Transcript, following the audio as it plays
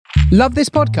Love this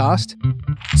podcast?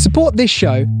 Support this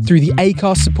show through the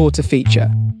Acast supporter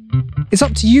feature. It's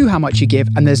up to you how much you give,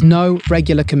 and there's no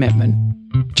regular commitment.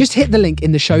 Just hit the link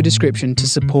in the show description to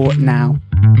support now.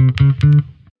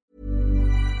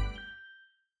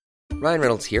 Ryan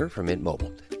Reynolds here from Mint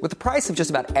Mobile. With the price of just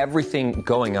about everything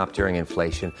going up during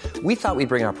inflation, we thought we'd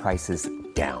bring our prices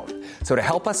down. So to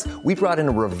help us, we brought in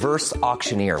a reverse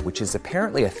auctioneer, which is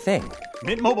apparently a thing.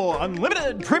 Mint Mobile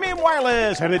Unlimited Premium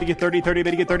Wireless. How to get 30, 30,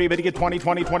 bit to get 30, bit to get 20,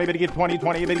 20, 20, bit to get 20,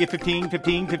 20, bit to get 15,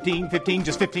 15, 15, 15,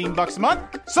 just $15 a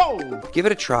month? Sold! Give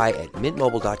it a try at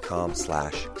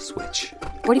mintmobile.com/switch.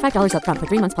 $45 up front for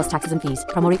 3 months plus taxes and fees.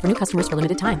 Promo rate for new customers for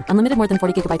limited time. Unlimited more than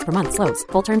 40 gigabytes per month. Slows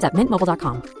full terms at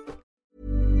mintmobile.com.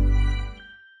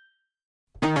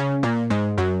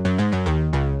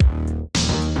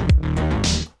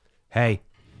 Hey.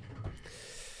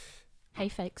 Hey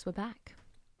folks, we're back.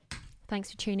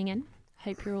 Thanks for tuning in.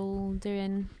 Hope you're all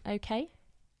doing okay.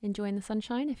 Enjoying the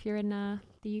sunshine if you're in the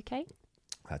UK. I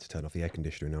had to turn off the air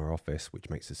conditioner in our office, which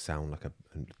makes us sound like an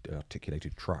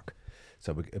articulated truck.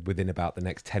 So within about the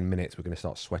next 10 minutes, we're going to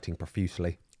start sweating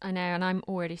profusely. I know, and I'm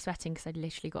already sweating because I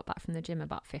literally got back from the gym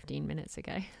about 15 minutes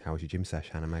ago. How was your gym sesh,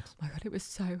 Hannah Megs? Oh my God, it was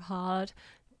so hard.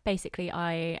 Basically,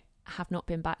 I have not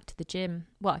been back to the gym.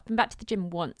 Well, I've been back to the gym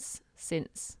once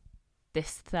since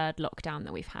this third lockdown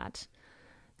that we've had.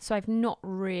 So I've not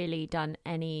really done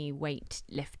any weight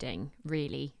lifting,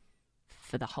 really,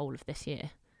 for the whole of this year.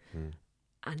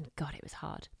 And God, it was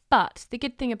hard. But the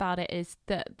good thing about it is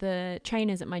that the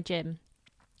trainers at my gym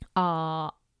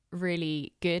are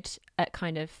really good at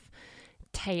kind of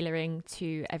tailoring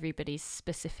to everybody's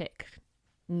specific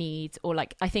needs, or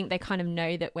like I think they kind of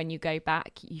know that when you go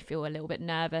back you feel a little bit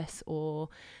nervous or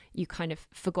you kind of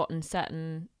forgotten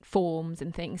certain forms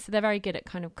and things, so they're very good at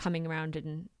kind of coming around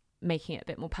and making it a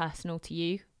bit more personal to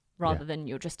you rather than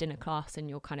you're just in a class and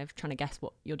you're kind of trying to guess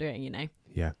what you're doing, you know.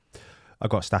 Yeah, I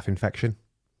got a staph infection.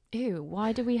 Ew,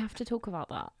 why do we have to talk about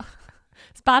that?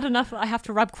 It's bad enough that I have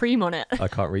to rub cream on it. I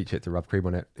can't reach it to rub cream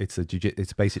on it. It's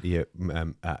basically at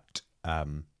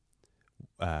kind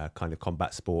of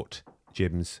combat sport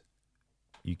gyms,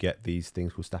 you get these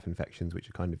things called staph infections, which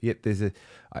are kind of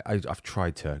I've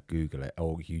tried to Google it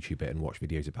or YouTube it and watch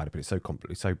videos about it, but it's so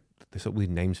complicated. So there's all these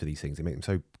names for these things; they make them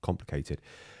so complicated.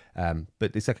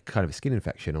 But it's like a kind of a skin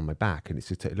infection on my back, and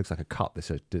it looks like a cut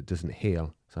that doesn't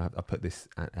heal. So I put this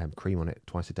cream on it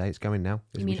twice a day. It's going now.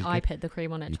 You mean I put the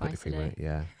cream on it twice a day?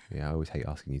 Yeah. I always hate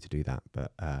asking you to do that,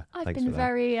 but I've been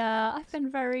very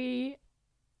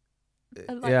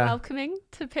welcoming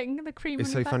to putting the cream on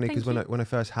It's your so back. funny because Thank you. when I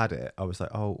first had it, I was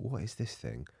like, oh, what is this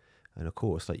thing? And of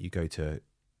course, like you go to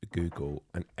Google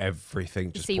and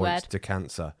everything just points to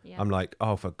cancer. Yeah. I'm like,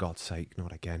 oh, for God's sake,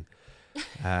 not again.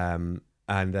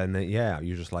 And then,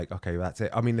 you're just like, okay, that's it.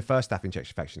 I mean, the first staph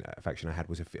infection I had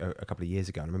was a couple of years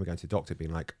ago. And I remember going to the doctor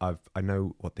being like, I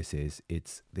know what this is.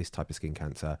 It's this type of skin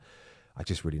cancer. I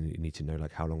just really need to know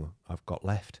like how long I've got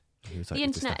left. Like, the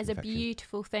internet is a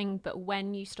beautiful thing, but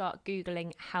when you start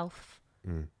Googling health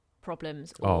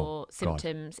problems or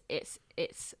symptoms, it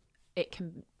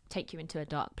can take you into a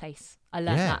dark place. I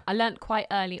learned that. I learned quite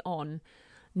early on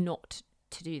not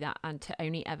to do that and to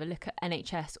only ever look at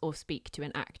NHS or speak to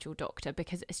an actual doctor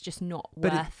because it's just not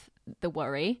worth the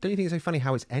worry. Don't you think it's so funny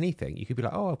how it's anything? You could be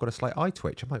like, oh, I've got a slight eye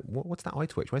twitch. I'm like, what's that eye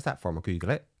twitch? Where's that from? I'll Google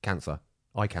it. Cancer.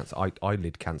 Eye cancer.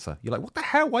 Eyelid cancer. You're like, what the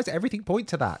hell? Why does everything point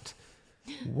to that?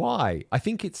 Why? I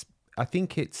think it's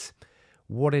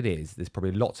what it is. There's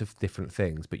probably lots of different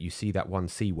things, but you see that one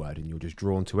C word and you're just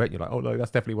drawn to it. And you're like, oh no, that's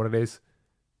definitely what it is.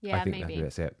 Yeah, I think maybe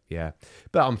that's it. Yeah,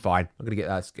 but I'm fine. I'm gonna get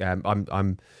that.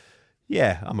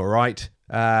 I'm all right.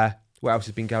 What else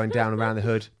has been going down around the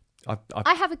hood?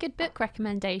 I have a good book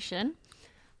recommendation.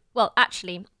 Well,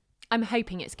 actually, I'm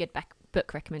hoping it's a good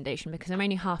book recommendation because I'm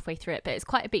only halfway through it, but it's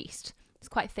quite a beast. It's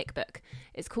quite a thick book.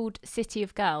 It's called City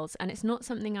of Girls, and it's not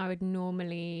something I would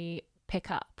normally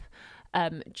pick up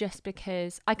just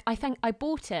because I think I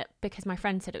bought it because my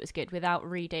friend said it was good without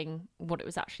reading what it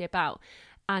was actually about.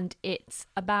 And it's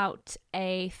about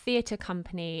a theatre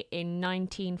company in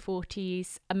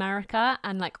 1940s America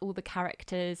and like all the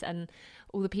characters and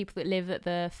all the people that live at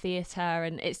the theatre,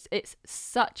 and it's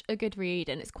such a good read,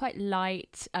 and it's quite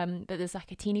light, but there's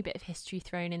like a teeny bit of history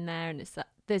thrown in there, and it's that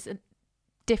there's a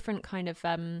different kind of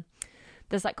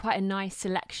there's like quite a nice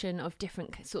selection of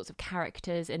different sorts of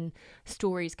characters and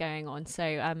stories going on.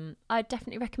 So I'd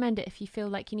definitely recommend it if you feel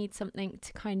like you need something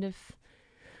to kind of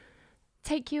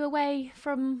take you away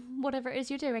from whatever it is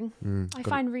you're doing. I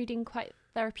find reading quite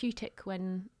therapeutic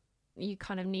when you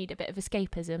kind of need a bit of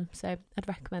escapism, so I'd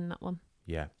recommend that one.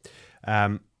 Yeah.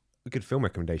 A good film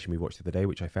recommendation we watched the other day,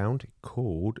 which I found,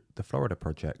 called The Florida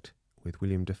Project, with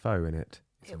William Dafoe in it.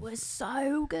 It was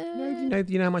so good.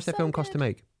 You know how much that So film cost to good.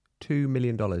 make? $2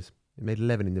 million. It made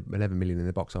 11 million in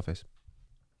the box office.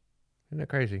 Isn't that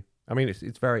crazy? I mean,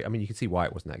 it's very. I mean, you can see why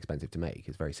it wasn't that expensive to make.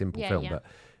 It's a very simple film, but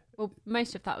Well,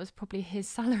 most of that was probably his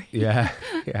salary. yeah,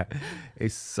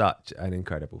 it's such an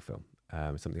incredible film.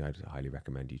 Something I'd highly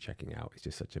recommend you checking out. It's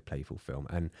just such a playful film,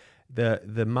 and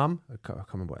the mum, I can't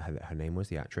remember what her name was,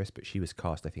 the actress, but she was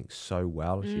cast, I think, so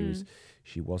well.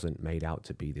 She wasn't made out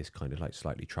to be this kind of like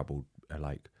slightly troubled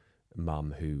like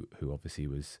mum who obviously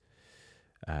was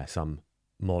some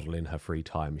model in her free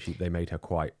time. They made her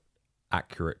quite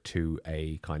accurate to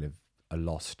a kind of a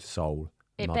lost soul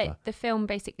mother. The film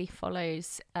basically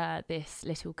follows this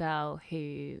little girl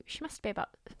who, she must be about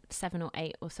 7 or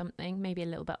 8 or something, maybe a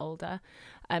little bit older,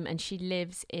 and she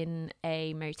lives in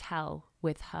a motel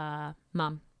with her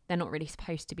mum. They're not really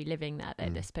supposed to be living there.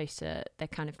 They're supposed to, they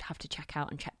kind of have to check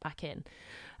out and check back in.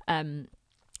 And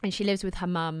she lives with her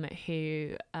mum,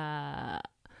 who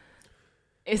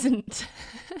isn't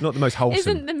not the most wholesome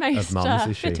isn't the most of mums,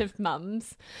 is she? fit of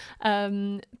mums.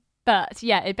 But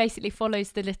yeah, it basically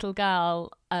follows the little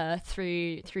girl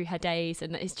through her days,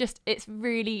 and it's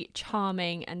really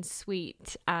charming and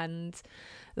sweet, and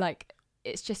like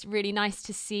it's just really nice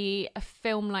to see a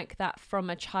film like that from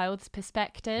a child's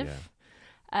perspective.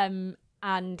 And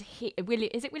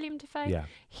is it William Dafoe? Yeah.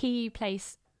 He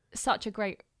plays such a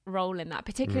great role in that,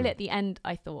 particularly at the end.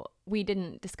 I thought we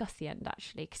didn't discuss the end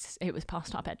actually because it was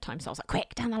past our bedtime, so I was like,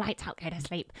 quick, turn the lights out, go to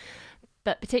sleep.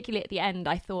 But particularly at the end,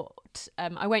 I thought,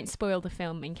 I won't spoil the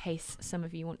film in case some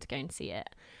of you want to go and see it,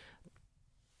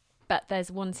 but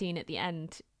there's one scene at the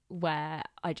end where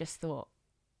I just thought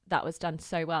that was done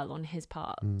so well on his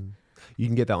part. You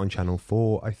can get that on Channel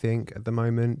 4, I think, at the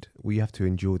moment. We have to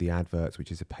endure the adverts,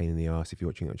 which is a pain in the arse if you're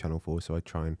watching it on Channel 4, so I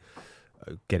try and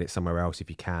get it somewhere else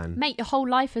if you can. Mate, your whole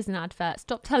life is an advert.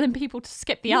 Stop telling people to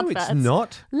skip the adverts. No, it's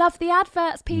not. Love the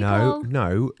adverts, people.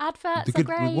 No. Adverts are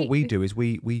great. What we do is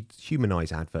we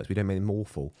humanise adverts. We don't make them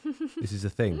awful. This is the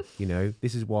thing, you know.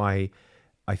 This is why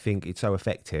I think it's so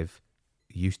effective.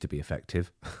 It used to be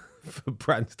effective for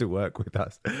brands to work with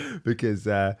us because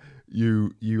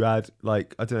you add,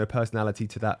 like, I don't know, personality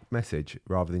to that message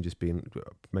rather than just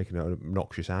making an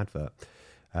obnoxious advert.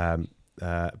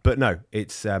 But no,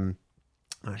 it's.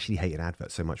 I actually hated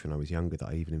adverts so much when I was younger that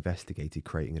I even investigated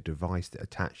creating a device that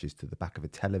attaches to the back of a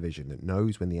television that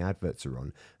knows when the adverts are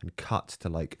on and cuts to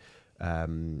like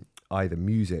either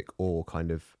music or kind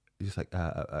of just like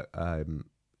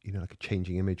you know, like a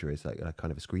changing imagery. It's like a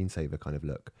kind of a screensaver kind of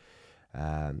look.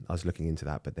 I was looking into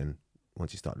that, but then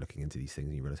once you start looking into these things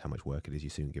and you realise how much work it is, you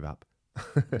soon give up.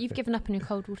 You've given up on your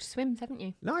cold water swims, haven't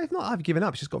you? No, I've not. I've given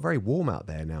up. It's just got very warm out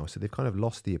there now, so they've kind of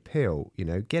lost the appeal. You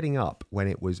know, getting up when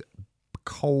it was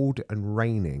cold and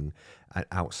raining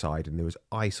outside and there was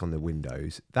ice on the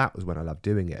windows, that was when I loved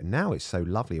doing it. And now it's so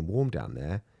lovely and warm down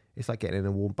there, it's like getting in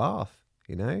a warm bath,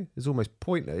 you know. It's almost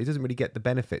pointless. It doesn't really get the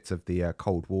benefits of the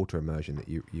cold water immersion that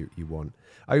you want.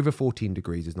 Over 14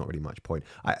 degrees is not really much point.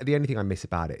 The only thing I miss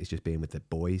about it is just being with the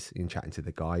boys and chatting to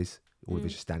the guys, all of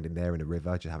us just standing there in a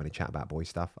river just having a chat about boy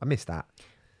stuff. I miss that.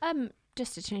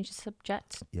 Just to change the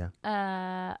subject, Yeah.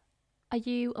 Are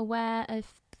you aware of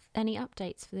any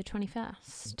updates for the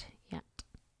 21st yet?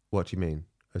 What do you mean?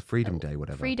 A Freedom Day,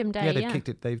 whatever. Freedom Day, yeah. They've yeah. kicked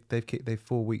it. They've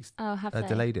 4 weeks. Oh, have they?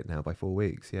 Delayed it now by 4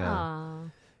 weeks. Yeah.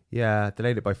 Oh. Yeah,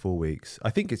 delayed it by 4 weeks. I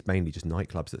think it's mainly just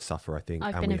nightclubs that suffer. I think.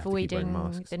 I've and been we have to keep wearing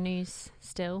avoiding masks. the news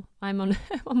still. I'm on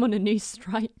a news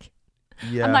strike.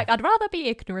 Yeah. I'm like, I'd rather be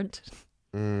ignorant.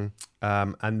 And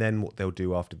then what they'll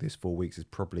do after this 4 weeks is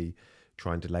probably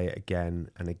try and delay it again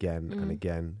and again and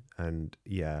again. And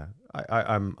yeah,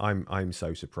 I'm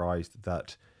so surprised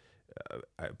that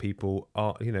people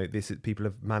are, you know, people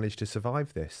have managed to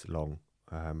survive this long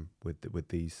with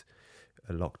these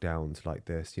lockdowns like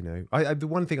this. You know, the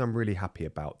one thing I'm really happy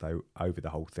about though over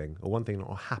the whole thing, or one thing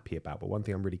not happy about, but one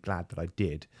thing I'm really glad that I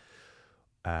did,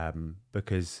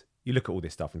 because you look at all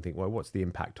this stuff and think, well, what's the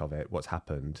impact of it? What's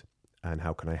happened? And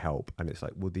how can I help? And it's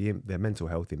like, well, their mental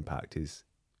health impact is,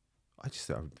 I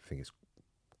think it's,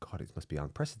 God, it must be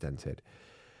unprecedented.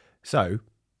 So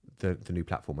the new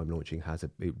platform I'm launching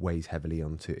it weighs heavily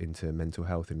into mental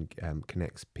health and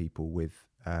connects people with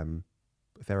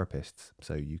therapists.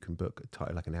 So you can book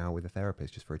like an hour with a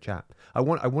therapist just for a chat. I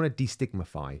want to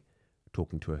destigmify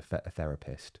talking to a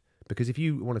therapist. Because if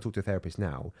you want to talk to a therapist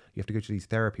now, you have to go to these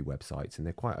therapy websites and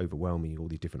they're quite overwhelming, all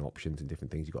these different options and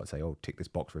different things. You've got to say, oh, tick this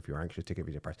box for if you're anxious, tick it if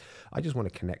you're depressed. I just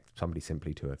want to connect somebody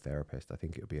simply to a therapist. I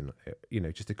think it would be,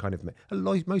 just to kind of,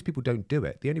 most people don't do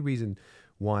it. The only reason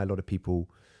why a lot of people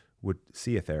would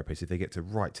see a therapist if they get to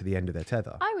right to the end of their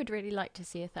tether. I would really like to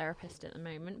see a therapist at the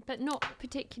moment, but not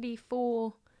particularly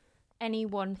for any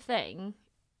one thing.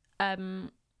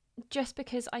 Just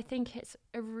because I think it's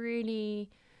a really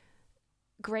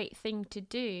great thing to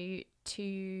do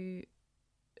to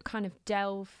kind of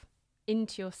delve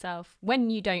into yourself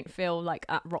when you don't feel like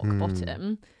at rock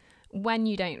bottom, when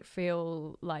you don't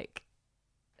feel like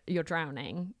you're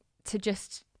drowning, to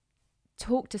just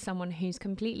talk to someone who's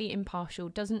completely impartial,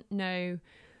 doesn't know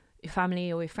your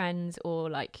family or your friends, or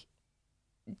like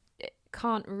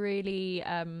can't really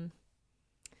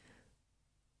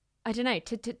I don't know,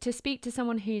 to speak to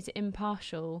someone who's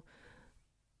impartial,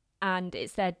 and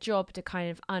it's their job to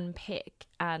kind of unpick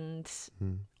and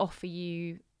offer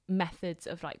you methods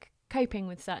of like coping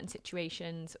with certain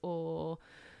situations, or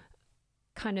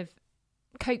kind of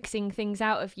coaxing things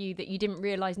out of you that you didn't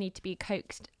realise need to be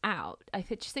coaxed out. I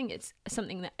just think it's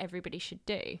something that everybody should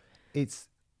do. It's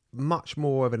much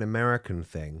more of an American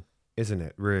thing, isn't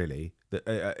it, really?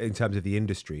 That in terms of the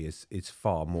industry, it's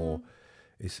far more...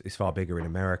 It's far bigger in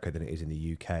America than it is in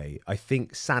the UK. I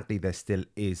think, sadly, there still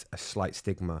is a slight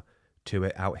stigma to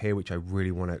it out here, which I really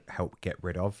want to help get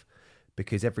rid of.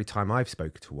 Because every time I've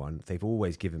spoken to one, they've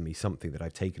always given me something that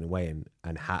I've taken away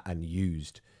and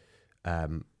used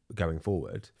going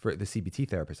forward. For the CBT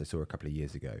therapist I saw a couple of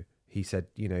years ago, he said,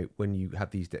 you know, when you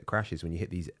have these crashes, when you hit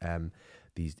these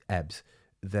ebbs,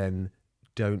 then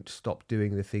don't stop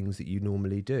doing the things that you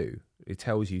normally do. It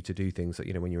tells you to do things that,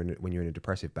 you know, when you're in a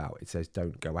depressive bout, it says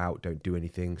don't go out, don't do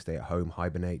anything, stay at home,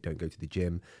 hibernate, don't go to the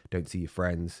gym, don't see your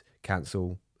friends,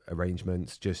 cancel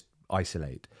arrangements, just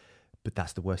isolate. But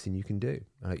that's the worst thing you can do.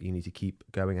 You need to keep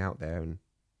going out there and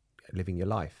living your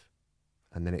life,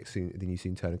 and then you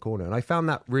soon turn a corner. And I found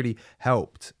that really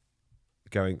helped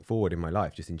going forward in my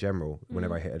life, just in general.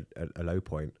 Whenever I hit a low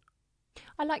point,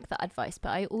 I like that advice, but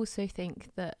I also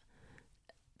think that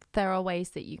there are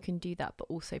ways that you can do that, but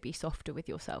also be softer with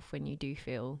yourself when you do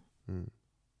feel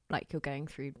like you're going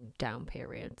through down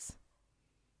periods.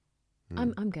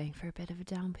 I'm going for a bit of a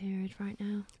down period right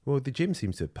now. Well, the gym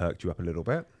seems to have perked you up a little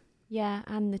bit. Yeah,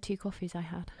 and the 2 coffees I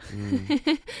had.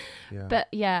 Yeah. But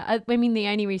yeah, I mean, the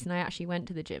only reason I actually went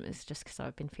to the gym is just because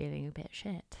I've been feeling a bit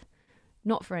shit.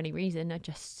 Not for any reason. I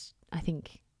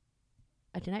think,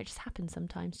 I don't know, it just happens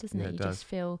sometimes, doesn't it? Yeah, it You does. just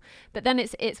feel, but then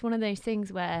it's one of those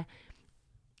things where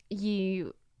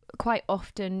you quite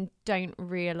often don't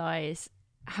realise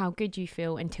how good you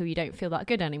feel until you don't feel that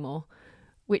good anymore,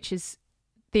 which is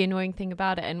the annoying thing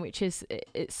about it, and which is,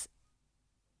 it's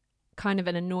kind of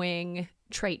an annoying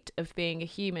trait of being a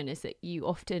human, is that you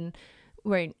often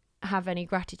won't have any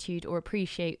gratitude or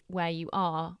appreciate where you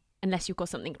are unless you've got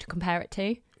something to compare it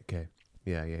to. Okay.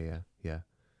 Yeah.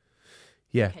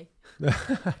 Okay.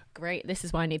 Great. This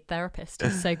is why I need a therapist.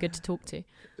 It's so good to talk to.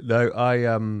 No,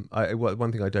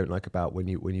 one thing I don't like about when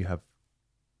you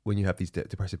have these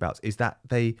depressive bouts is that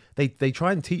they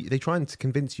try and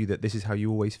convince you that this is how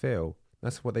you always feel.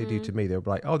 That's what they do to me. They're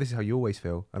like, "Oh, this is how you always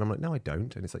feel," and I'm like, "No, I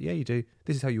don't." And it's like, "Yeah, you do.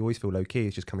 This is how you always feel. Low key,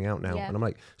 it's just coming out now." Yeah. And I'm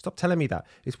like, "Stop telling me that."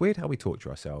 It's weird how we torture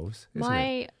ourselves, isn't it?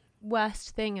 My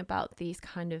worst thing about these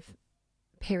kind of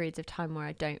periods of time where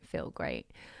I don't feel great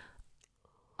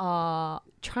are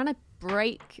trying to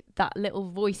break that little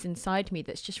voice inside me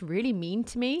that's just really mean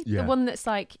to me. Yeah. The one that's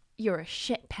like, you're a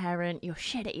shit parent, you're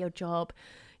shit at your job,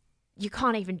 you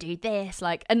can't even do this,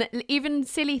 like, and even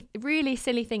really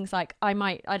silly things like I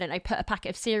might, I don't know, put a packet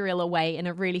of cereal away in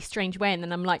a really strange way, and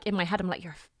then I'm like, in my head I'm like,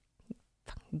 you're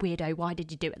a fucking weirdo, why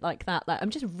did you do it like that? Like,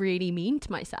 I'm just really mean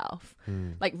to myself,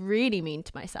 like really mean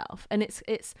to myself, and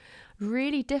it's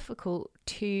really difficult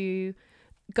to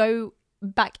go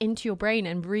back into your brain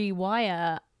and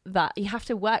rewire that. You have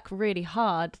to work really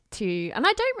hard to, and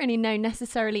I don't really know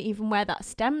necessarily even where that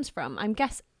stems from. I'm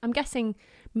guessing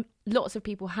lots of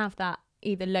people have that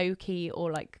either low key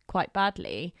or like quite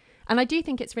badly, and I do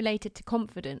think it's related to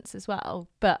confidence as well,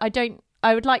 but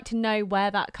I would like to know where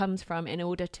that comes from in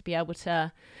order to be able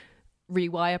to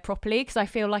rewire properly, because I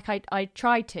feel like I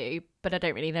try to, but I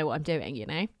don't really know what I'm doing, you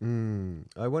know.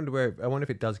 I wonder if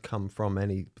it does come from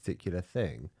any particular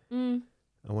thing.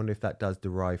 I wonder if that does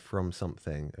derive from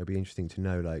something. It'd be interesting to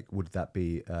know, like, would that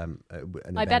be an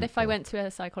I bet if I or- went to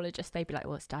a psychologist, they'd be like,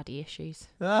 well, it's daddy issues.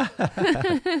 I've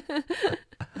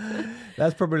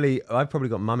probably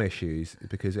got mum issues,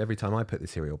 because every time I put the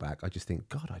cereal back, I just think,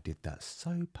 God, I did that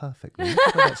so perfectly. Look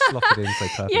at that slotted in so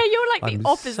perfectly. Yeah, you're like the I'm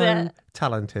opposite. So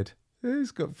talented. It's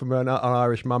got from an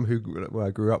Irish mum who I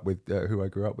grew up with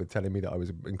telling me that I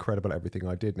was incredible at everything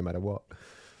I did, no matter what.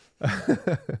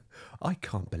 I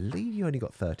can't believe you only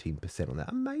got 13% on that.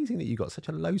 Amazing that you got such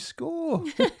a low score.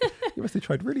 You must have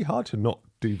tried really hard to not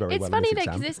do very well. It's funny on this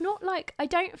though, exam. because it's not like, I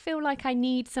don't feel like I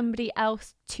need somebody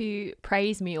else to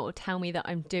praise me or tell me that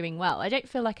I'm doing well. I don't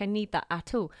feel like I need that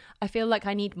at all. I feel like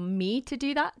I need me to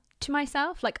do that to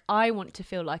myself. Like, I want to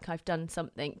feel like I've done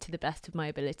something to the best of my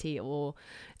ability, or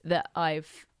that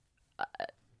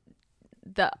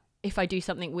that if I do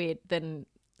something weird, then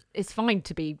it's fine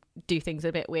to do things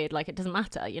a bit weird. Like, it doesn't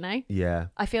matter, you know? Yeah.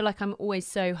 I feel like I'm always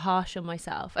so harsh on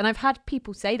myself. And I've had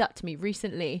people say that to me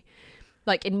recently,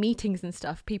 like in meetings and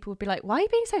stuff. People would be like, why are you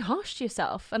being so harsh to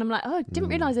yourself? And I'm like, oh, I didn't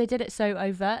realise I did it so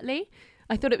overtly.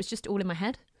 I thought it was just all in my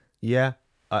head. Yeah.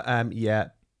 Yeah.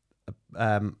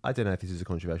 I don't know if this is a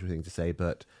controversial thing to say,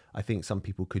 but I think some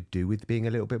people could do with being a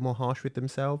little bit more harsh with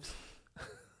themselves.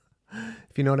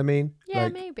 If you know what I mean? Yeah,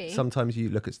 Like, maybe. Sometimes you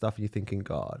look at stuff and you're thinking,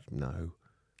 God, no.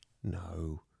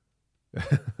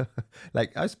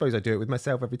 Like, I suppose I do it with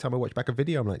myself every time I watch back a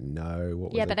video. I'm like, no,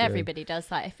 what was Yeah, I but doing? everybody does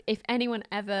that. If anyone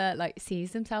ever like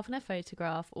sees themselves in a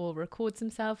photograph or records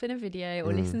themselves in a video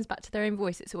or listens back to their own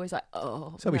voice, it's always like,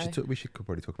 oh. So no. we should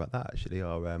probably talk about that actually.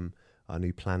 Our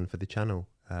new plan for the channel.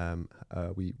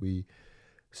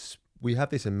 We have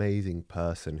this amazing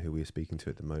person who we're speaking to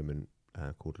at the moment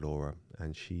called Laura,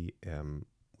 and she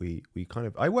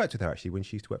I worked with her actually when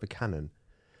she used to work for Canon,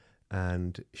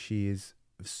 and she is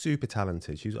super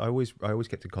talented. I always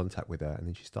kept in contact with her, and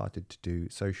then she started to do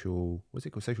social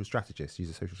strategist.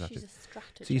 She's a social strategist. She's a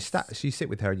strategist. So you sit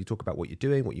with her and you talk about what you're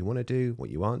doing, what you want to do,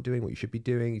 what you aren't doing, what you should be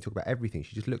doing. You talk about everything.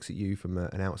 She just looks at you from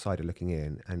an outsider looking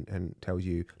in and tells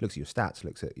you, looks at your stats,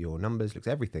 looks at your numbers, looks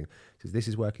at everything. Says this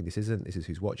is working, this isn't, this is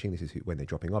who's watching, this is when they're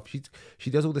dropping off. She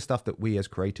does all the stuff that we as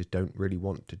creators don't really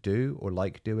want to do or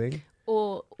like doing.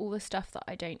 Or all the stuff that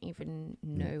I don't even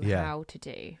know how to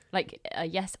do. Like,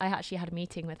 yes, I actually had a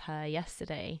meeting with her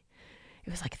yesterday. It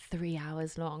was like 3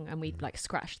 hours long, and we'd like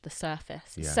scratched the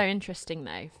surface. It's so interesting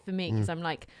though for me, because I'm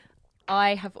like,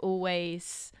 I have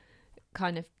always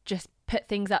kind of just put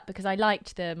things up because I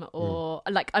liked them, or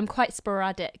like I'm quite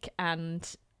sporadic and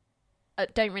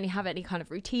don't really have any kind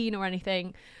of routine or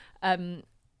anything. And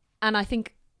I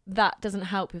think that doesn't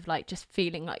help with like just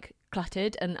feeling like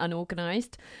cluttered and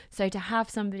unorganized. So to have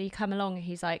somebody come along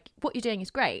who's like, what you're doing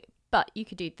is great, but you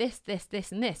could do this, this,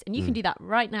 this, and this, and you can do that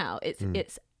right now.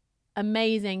 It's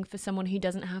amazing for someone who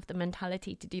doesn't have the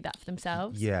mentality to do that for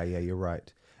themselves. Yeah, you're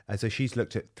right. And so she's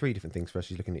looked at 3 different things first.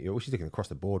 She's looking at she's looking across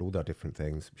the board, all the different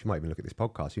things. She might even look at this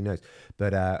podcast, who knows?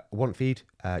 But Want Feed,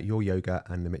 Your Yoga,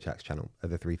 and the Mitch Axe channel are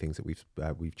the 3 things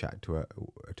that we've chatted to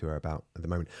her about at the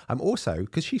moment. I'm also,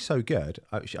 because she's so good,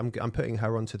 I'm putting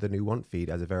her onto the new Want Feed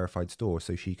as a verified store,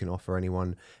 so she can offer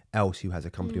anyone else who has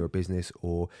a company or a business,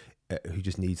 or who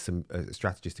just needs some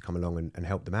strategist to come along and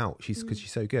help them out. Because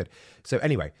she's so good. So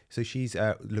anyway, so she's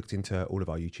looked into all of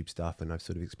our YouTube stuff, and I've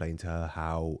sort of explained to her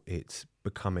how it's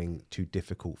becoming too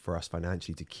difficult for us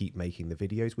financially to keep making the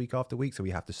videos week after week. So we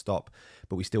have to stop,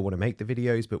 but we still want to make the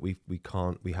videos, but we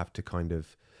can't. We have to kind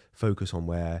of focus on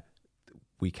where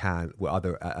we can, with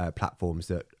other platforms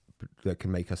that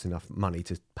can make us enough money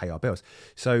to pay our bills.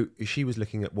 So she was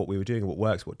looking at what we were doing, what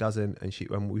works, what doesn't, and she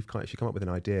come up with an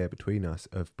idea between us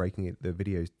of breaking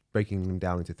them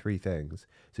down into 3 things.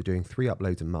 So doing 3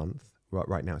 uploads a month.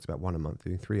 Right now it's about 1 a month.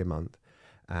 Doing 3 a month.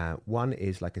 One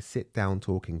is like a sit-down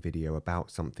talking video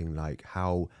about something like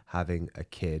how having a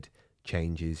kid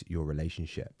changes your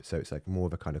relationship. So it's like more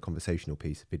of a kind of conversational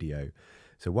piece video.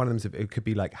 So one of them, it could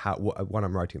be like one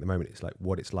I'm writing at the moment, it's like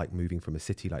what it's like moving from a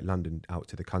city like London out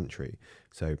to the country.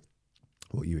 So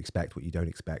what you expect, what you don't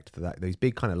expect, those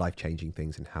big kind of life-changing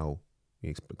things, and how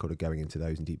you're kind of going into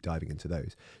those and deep diving into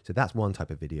those. So that's one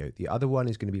type of video. The other one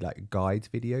is going to be like a guides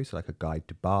video. So like a guide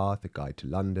to Bath, a guide to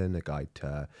London, a guide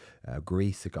to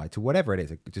Greece, a guide to whatever it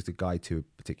is, just a guide to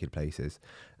particular places.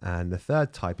 And the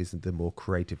third type is the more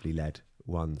creatively led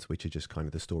ones, which are just kind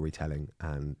of the storytelling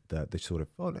and the sort of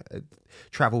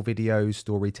travel videos,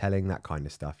 storytelling, that kind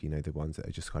of stuff, the ones that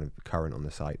are just kind of current on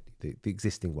the site, the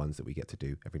existing ones that we get to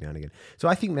do every now and again. So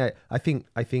I think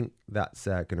that's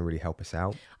going to really help us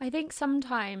out. I think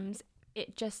sometimes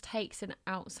it just takes an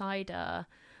outsider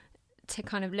to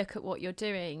kind of look at what you're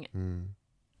doing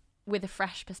with a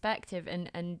fresh perspective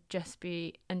and just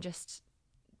be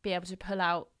able to pull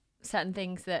out certain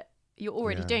things that you're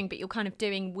already doing, but you're kind of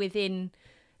doing within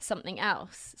something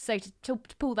else. So to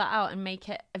pull that out and make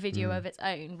it a video of its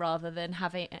own rather than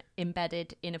having it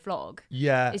embedded in a vlog,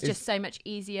 it's just so much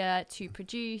easier to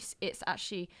produce. It's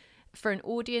actually, for an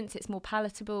audience, it's more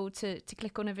palatable to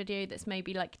click on a video that's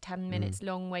maybe like 10 minutes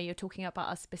long, where you're talking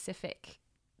about a specific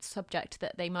subject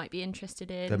that they might be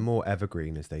interested in. They're more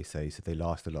evergreen, as they say, so they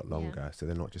last a lot longer. So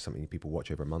they're not just something people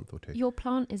watch over a month or two. Your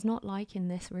plant is not like in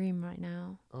this room right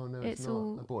now. Oh no, it's not.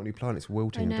 all. I bought a new plant. It's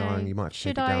wilting and I know. dying. You might have to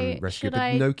Should take it down and I- rescue it. should But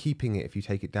I- no keeping it if you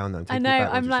take it down. Then I know.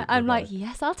 I'm like,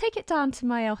 yes, I'll take it down to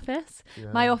my office.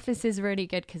 Yeah. My office is really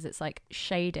good because it's like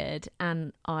shaded,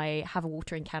 and I have a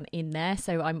watering can in there.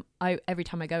 So I every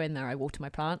time I go in there, I water my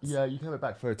plants. Yeah, you can have it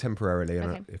back for temporarily.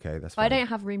 Okay, that's fine. I don't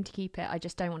have room to keep it. I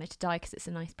just don't want it to die because it's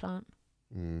a nice plant.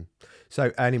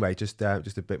 So anyway, just a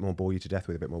bit more bore you to death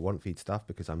with a bit more want feed stuff,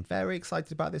 because I'm very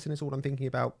excited about this and it's all I'm thinking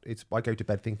about. I go to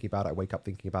bed thinking about it, I wake up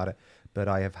thinking about it, but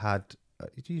I have had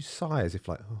do you sigh as if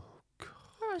like, oh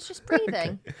god, Oh, it's just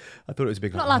breathing. I thought it was a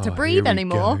big Not allowed to here breathe he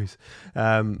anymore. goes.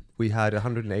 We had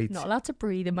 108 Not allowed to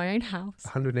breathe in my own house.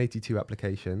 182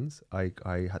 applications. I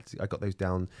got those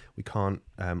down. We can't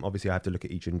obviously I have to look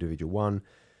at each individual one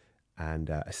and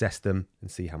assess them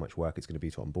and see how much work it's going to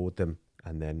be to onboard them.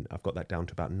 And then I've got that down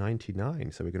to about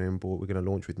 99. So we're going to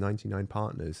launch with 99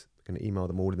 partners. We're going to email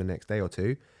them all in the next day or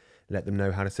two, let them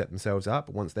know how to set themselves up.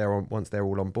 Once they're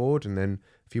all on board, and then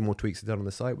a few more tweaks are done on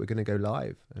the site, we're going to go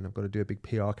live. And I've got to do a big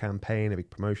PR campaign, a big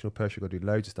promotional push. I've got to do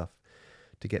loads of stuff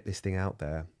to get this thing out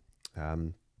there.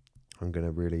 I'm going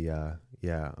to really, I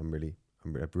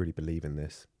really believe in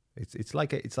this.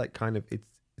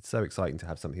 It's so exciting to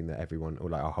have something that everyone, or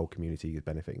like our whole community, is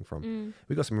benefiting from.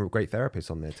 We've got some great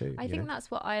therapists on there too. I think that's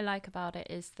what I like about it,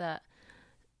 is that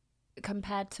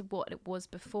compared to what it was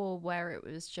before, where it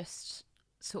was just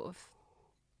sort of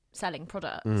selling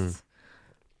products,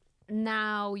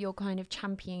 now you're kind of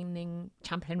championing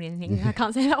I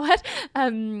can't say that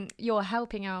word. You're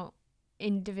helping out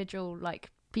individual like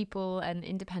people and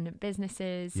independent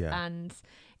businesses, and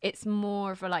it's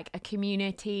more of a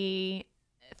community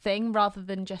thing rather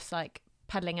than just like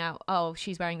peddling out, oh,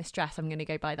 she's wearing this dress, I'm going to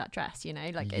go buy that dress,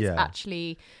 it's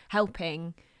actually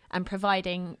helping and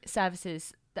providing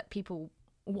services that people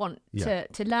want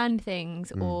to learn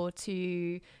things or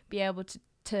to be able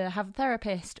to have a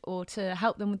therapist or to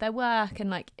help them with their work,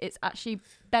 and it's actually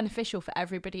beneficial for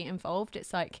everybody involved.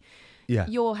 It's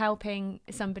you're helping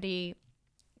somebody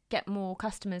get more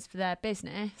customers for their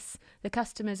business, the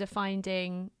customers are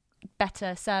finding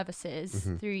better services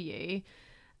through you,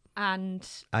 and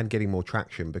getting more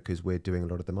traction because we're doing a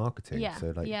lot of the marketing.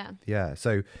 Yeah.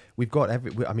 So we've got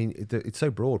it's so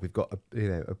broad. We've got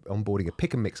onboarding a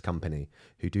pick and mix company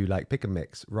who do like pick and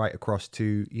mix, right across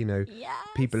to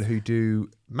people who do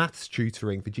maths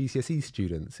tutoring for GCSE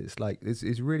students. It's like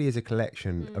it really is a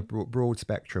collection, a broad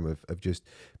spectrum of just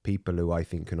people who I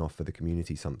think can offer the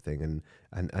community something.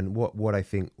 And what I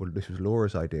think, this was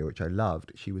Laura's idea, which I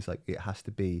loved. She was like, it has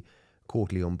to be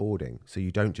quarterly onboarding, so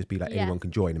you don't just be like anyone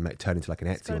can join and turn into like an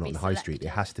Etsy or not on the high street. It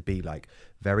has to be like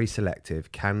very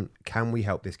selective. Can we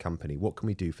help this company? What can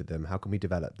we do for them? How can we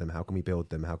develop them? How can we build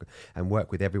them? And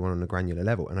work with everyone on a granular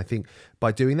level. And I think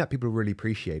by doing that, people really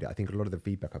appreciate it. I think a lot of the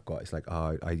feedback I've got is like,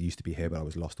 oh, I used to be here, but I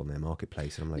was lost on their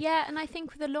marketplace. And I'm like, and I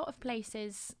think with a lot of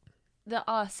places that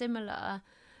are similar,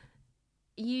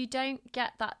 you don't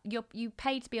get that. You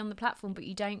pay to be on the platform, but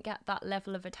you don't get that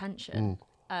level of attention.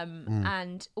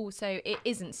 And also it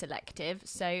isn't selective,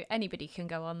 so anybody can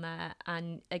go on there,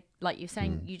 and like you're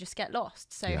saying, you just get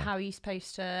lost. So how are you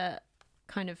supposed to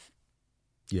kind of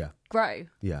grow?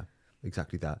 Yeah,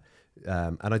 exactly that.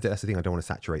 And that's the thing, I don't want to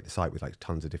saturate the site with like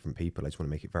tons of different people. I just want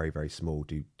to make it very, very small,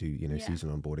 do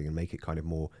seasonal onboarding and make it kind of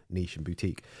more niche and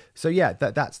boutique. So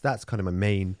that's kind of my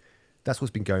main, that's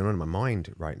what's been going on in my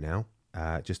mind right now.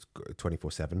 Just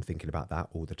 24/7 thinking about that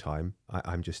all the time.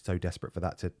 I'm just so desperate for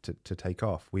that to take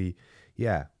off.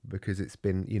 Because it's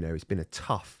been a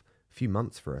tough few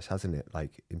months for us, hasn't it?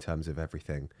 Like in terms of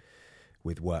everything,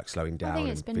 with work slowing down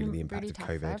and feeling the impact of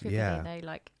COVID.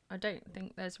 Though. I don't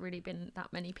think there's really been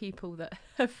that many people that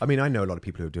have. I mean, I know a lot of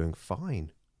people who are doing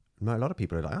fine. A lot of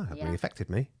people are like, oh, it hasn't really affected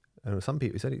me. And some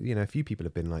people, a few people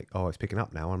have been like, oh, it's picking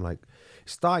up now. I'm like,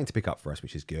 it's starting to pick up for us,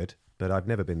 which is good. But I've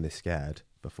never been this scared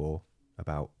before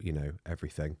about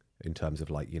everything in terms of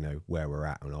where we're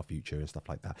at and our future and stuff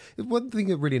like that. One thing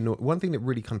that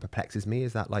really kind of perplexes me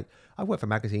is that I work for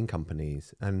magazine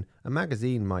companies, and a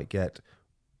magazine might get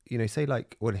say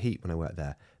Heat, when I worked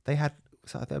there, they had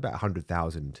about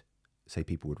 100,000 say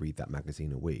people would read that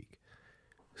magazine a week.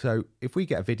 So if we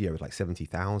get a video with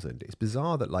 70,000, it's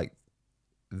bizarre that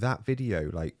that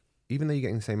video, even though you're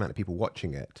getting the same amount of people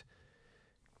watching it,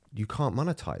 you can't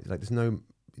monetize.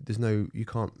 There's no, you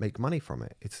can't make money from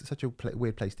it. It's such a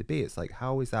weird place to be. It's like,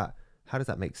 how does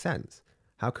that make sense?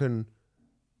 How can,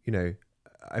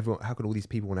 how can all these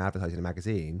people want to advertise in a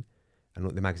magazine and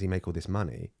let the magazine make all this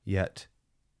money, yet,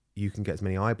 you can get as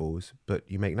many eyeballs, but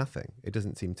you make nothing. It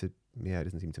doesn't seem to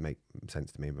make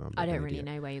sense to me. I don't really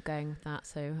know where you're going with that,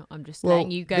 so I'm just Well,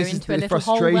 letting you go this into a is the little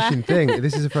hole there. frustration thing.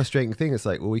 This is a frustrating thing. It's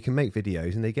like, well, we can make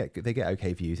videos and they get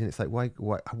okay views, and it's like, why?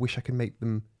 I wish I could make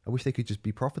them. I wish they could just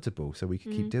be profitable, so we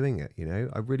could keep doing it. You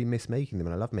know, I really miss making them,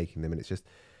 and I love making them, and it's just,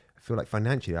 I feel like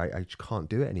financially, I just can't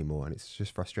do it anymore, and it's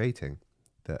just frustrating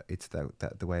that it's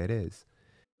that the way it is.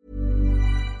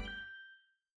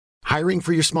 Hiring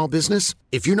for your small business?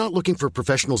 If you're not looking for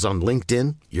professionals on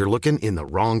LinkedIn, you're looking in the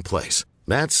wrong place.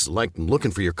 That's like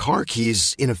looking for your car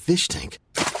keys in a fish tank.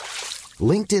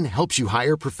 LinkedIn helps you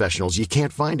hire professionals you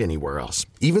can't find anywhere else,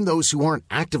 even those who aren't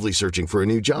actively searching for a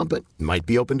new job but might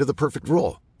be open to the perfect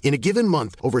role. In a given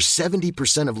month, over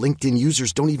 70% of LinkedIn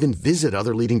users don't even visit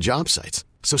other leading job sites.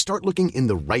 So start looking in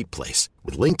the right place.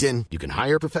 With LinkedIn, you can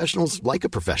hire professionals like a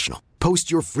professional.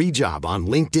 Post your free job on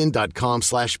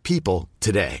linkedin.com/people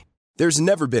today. There's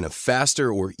never been a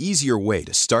faster or easier way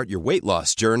to start your weight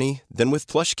loss journey than with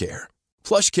PlushCare.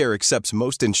 PlushCare accepts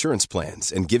most insurance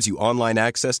plans and gives you online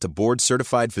access to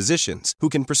board-certified physicians who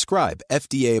can prescribe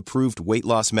FDA-approved weight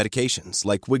loss medications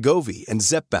like Wegovy and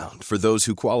Zepbound for those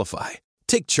who qualify.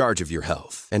 Take charge of your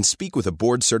health and speak with a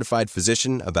board-certified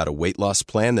physician about a weight loss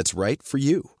plan that's right for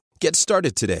you. Get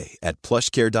started today at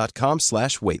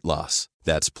plushcare.com/weight loss.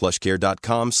 That's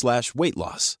plushcare.com/weight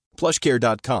loss.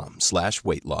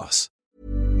 plushcare.com/weight loss.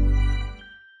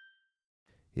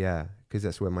 Yeah, because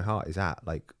that's where my heart is at.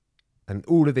 Like, and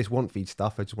all of this want feed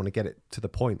stuff, I just want to get it to the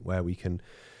point where we can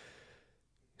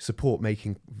support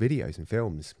making videos and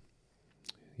films,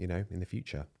 you know, in the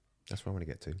future. That's what I want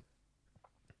to get to.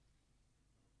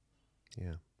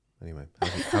 Yeah. Anyway,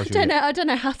 how's your I don't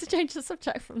know how to change the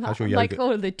subject from that. I'm like,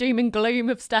 the doom and gloom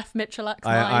of Steph Mitchell's mind.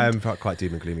 I am quite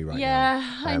doom and gloomy right now.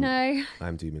 Yeah, I know.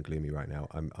 I'm doom and gloomy right now.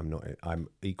 I'm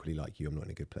equally like you. I'm not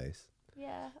in a good place.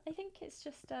 Yeah, I think it's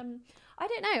just, I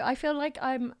don't know. I feel like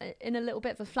I'm in a little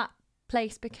bit of a flat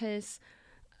place because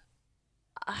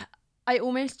I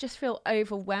almost just feel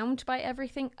overwhelmed by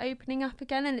everything opening up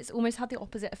again. And it's almost had the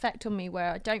opposite effect on me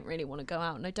where I don't really want to go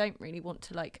out and I don't really want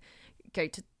to like go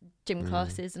to gym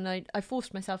classes. And I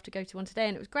forced myself to go to one today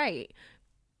and it was great.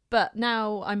 But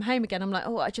now I'm home again. I'm like,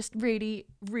 I just really,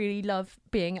 really love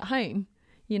being at home,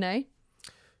 you know?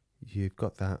 You've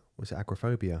got that, was it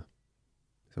agoraphobia?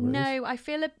 No, I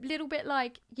feel a little bit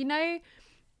like, you know,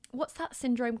 what's that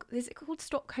syndrome? Is it called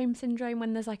Stockholm Syndrome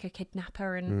when there's like a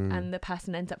kidnapper and the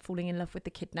person ends up falling in love with the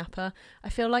kidnapper? I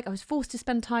feel like I was forced to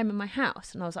spend time in my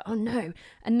house and I was like, oh no.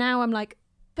 And now I'm like,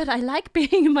 but I like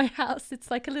being in my house. It's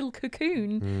like a little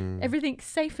cocoon. Everything's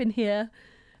safe in here.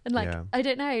 And like, I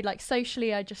don't know, like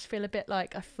socially, I just feel a bit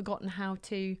like I've forgotten how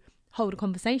to hold a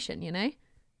conversation, you know?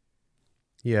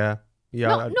 Yeah.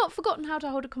 Not forgotten how to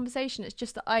hold a conversation. It's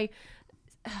just that I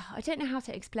don't know how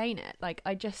to explain it. Like,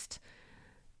 I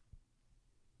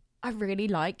really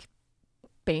like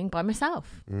being by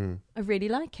myself. I really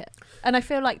like it. And I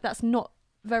feel like that's not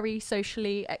very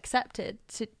socially accepted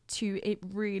to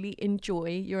really enjoy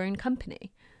your own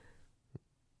company.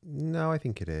 No, I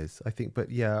think it is.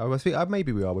 But yeah, I think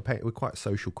maybe we are. We're quite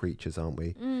social creatures, aren't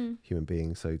we? Human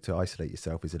beings. So to isolate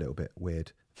yourself is a little bit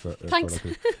weird. Thanks.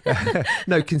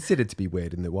 No, considered to be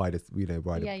weird in the wider,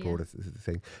 broader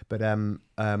thing. But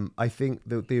I think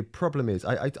the problem is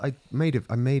I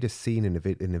made a scene in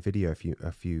a video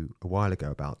a while ago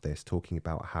about this, talking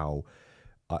about how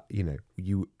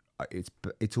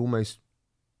it's almost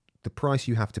the price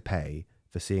you have to pay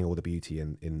for seeing all the beauty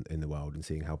in the world and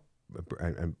seeing how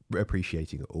and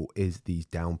appreciating it all is these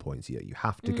down points. You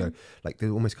have to go, like, there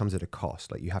almost comes at a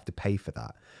cost. Like, you have to pay for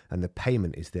that, and the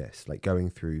payment is this, like going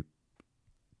through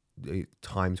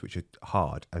times which are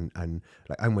hard and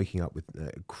like I'm waking up with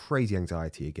crazy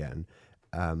anxiety again,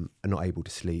 and not able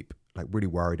to sleep, like really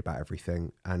worried about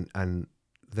everything, and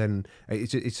then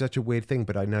it's such a weird thing,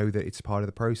 but I know that it's part of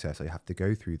the process. I have to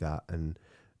go through that, and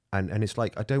it's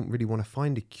like I don't really want to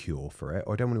find a cure for it,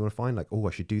 or I don't really want to find like, I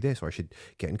should do this, or I should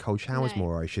get in cold showers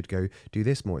more, or I should go do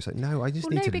this more. It's like, no, I just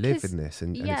need to live in this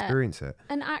and experience it.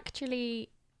 And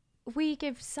actually, we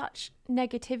give such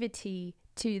negativity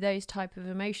to those type of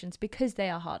emotions because they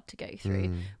are hard to go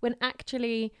through, when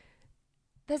actually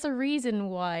there's a reason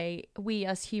why we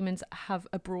as humans have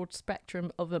a broad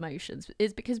spectrum of emotions.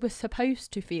 Is because we're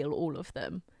supposed to feel all of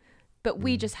them. But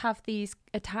we just have these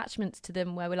attachments to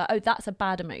them where we're like, oh, that's a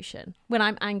bad emotion. When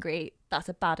I'm angry, that's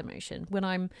a bad emotion. When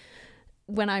I'm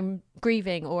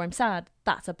grieving or I'm sad,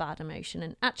 that's a bad emotion.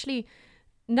 And actually,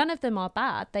 none of them are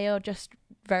bad. They are just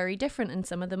very different, and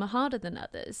some of them are harder than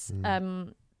others.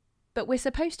 But we're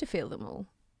supposed to feel them all.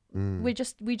 We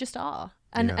just are.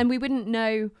 And we wouldn't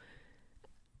know,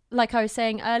 like I was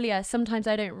saying earlier, sometimes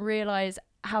I don't realise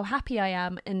how happy I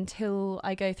am until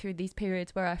I go through these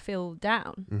periods where I feel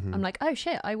down. Mm-hmm. I'm like, oh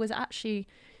shit, I was actually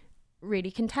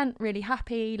really content, really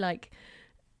happy, like,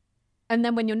 and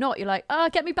then when you're not, you're like, oh,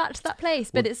 get me back to that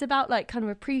place. But it's about like kind of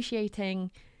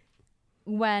appreciating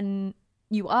when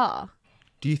you are.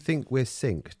 Do you think we're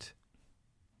synced?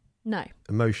 No.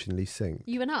 Emotionally synced?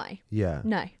 You and I? Yeah.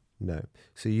 No. No.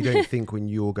 So you don't think when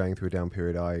you're going through a down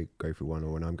period, I go through one,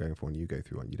 or when I'm going through one, you go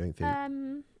through one? You don't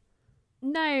think?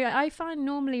 No, I find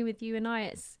normally with you and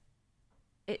I,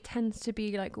 it tends to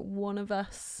be like one of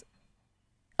us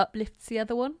uplifts the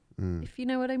other one, if you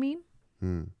know what I mean.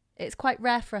 It's quite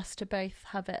rare for us to both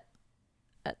have it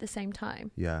at the same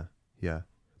time. Yeah, yeah.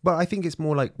 But I think it's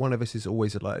more like one of us is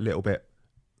always like a little bit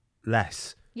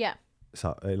less. Yeah.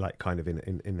 So like kind of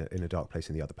in a dark place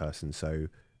than the other person, so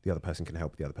the other person can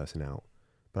help the other person out.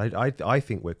 But I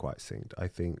think we're quite synced. I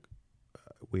think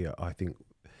we are. I think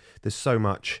there's so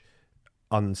much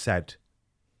unsaid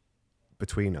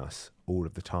between us all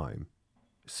of the time,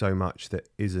 so much that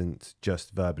isn't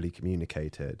just verbally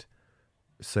communicated,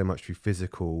 so much through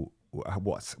physical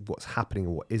what's happening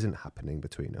and what isn't happening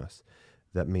between us,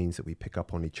 that means that we pick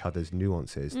up on each other's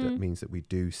nuances, that means that we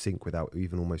do sync without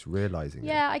even almost realizing it.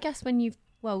 Yeah, I guess when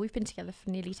we've been together for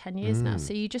nearly 10 years now,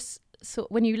 so you just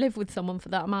when you live with someone for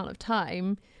that amount of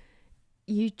time,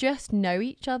 you just know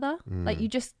each other. Like you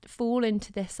just fall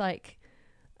into this like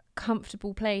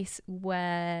comfortable place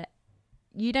where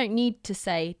you don't need to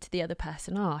say to the other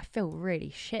person, oh, I feel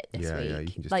really shit this week. Yeah, you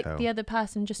can just like tell. the other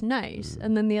person just knows,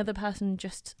 and then the other person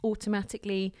just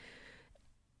automatically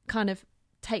kind of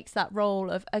takes that role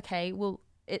of, okay, well,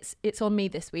 it's on me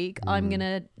this week. I'm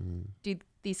gonna do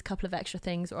these couple of extra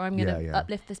things, or I'm gonna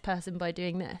uplift this person by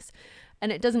doing this,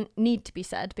 and it doesn't need to be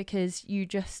said because you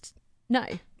just know.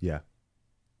 Yeah.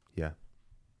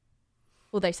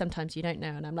 Although sometimes you don't know,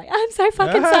 and I'm like, I'm so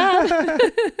fucking sad.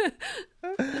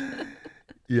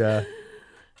 Yeah,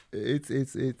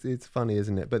 it's funny,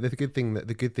 isn't it? But the good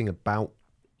thing about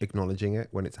acknowledging it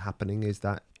when it's happening is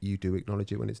that you do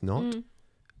acknowledge it when it's not.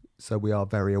 So we are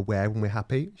very aware when we're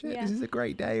happy. Shit, this is a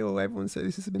great day, or everyone said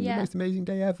this has been the most amazing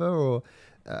day ever, or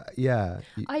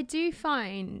I do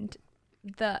find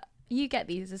that you get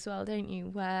these as well, don't you?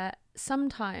 Where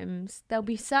sometimes there'll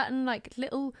be certain like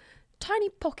little tiny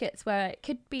pockets where it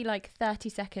could be like 30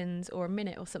 seconds or a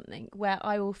minute or something, where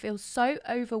I will feel so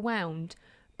overwhelmed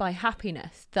by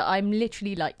happiness that I'm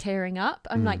literally like tearing up.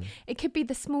 I'm like, it could be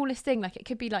the smallest thing, like it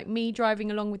could be like me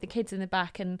driving along with the kids in the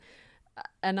back, and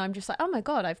I'm just like, oh my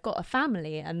god, I've got a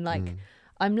family, and like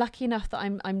I'm lucky enough that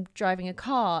I'm driving a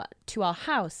car to our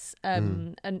house,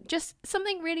 and just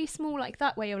something really small like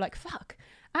that, where you're like, fuck,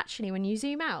 actually when you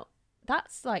zoom out,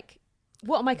 that's like,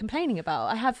 what am I complaining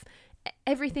about? I have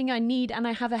everything I need, and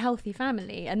I have a healthy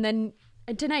family. And then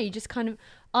I don't know,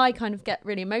 I kind of get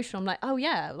really emotional. I'm like, oh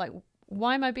yeah, like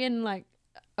why am I being like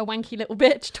a wanky little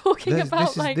bitch talking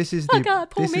about God,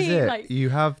 poor me. Is it. Like, you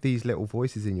have these little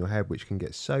voices in your head which can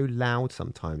get so loud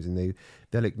sometimes, and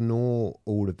they'll ignore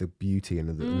all of the beauty and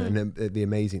the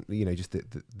amazing, just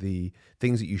the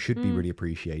things that you should be really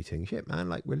appreciating. Shit, man,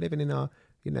 like we're living in our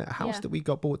a house that we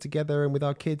got bought together, and with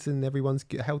our kids, and everyone's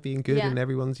healthy and good, and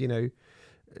everyone's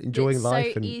enjoying it's life.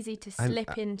 So and easy to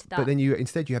slip into that. But then you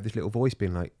have this little voice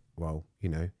being like, well,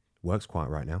 work's quiet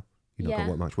right now. You've not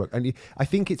got much work. And I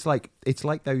think it's like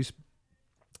those,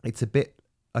 it's a bit,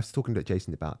 I was talking to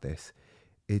Jason about this.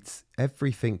 It's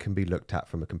everything can be looked at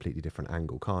from a completely different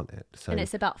angle, can't it? So, and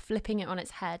it's about flipping it on its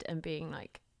head and being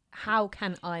like, how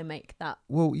can I make that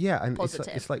and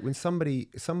positive? It's like when somebody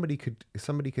could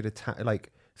attack,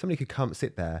 like somebody could come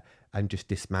sit there and just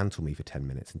dismantle me for 10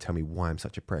 minutes and tell me why I'm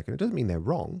such a prick. And it doesn't mean they're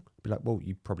wrong. Be like, well,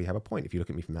 you probably have a point. If you look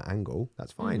at me from that angle,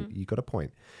 that's fine. You got a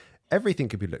point. Everything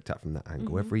could be looked at from that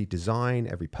angle. Every design,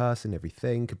 every person,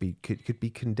 everything could be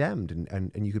condemned,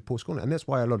 and you could pour scorn. And that's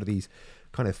why a lot of these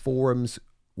kind of forums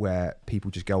where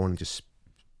people just go on and just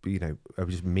are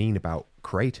just mean about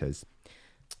creators.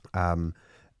 And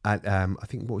I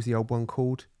think, what was the old one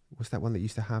called? What's that one that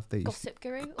used to have the Gossip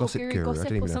Guru? Gossip Guru. I don't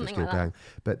even know if it's still like going.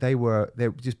 But they were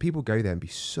just, people go there and be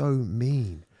so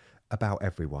mean about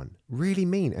everyone, really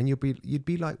mean, and you'd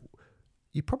be like,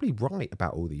 you're probably right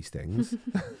about all these things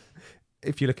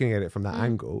if you're looking at it from that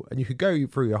angle, and you could go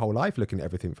through your whole life looking at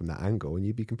everything from that angle, and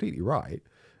you'd be completely right.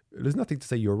 There's nothing to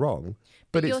say you're wrong,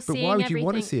 but why would you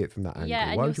want to see it from that angle? Yeah,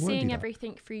 and why you're would you seeing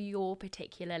everything through your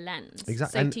particular lens.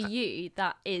 Exactly. So and, to you,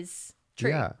 that is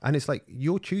true. Yeah, and it's like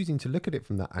you're choosing to look at it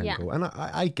from that angle, and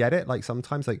I get it. Like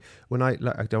sometimes, like when I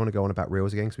don't want to go on about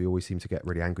reels again because we always seem to get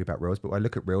really angry about reels, but I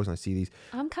look at reels and I see these.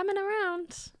 I'm coming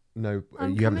around. No,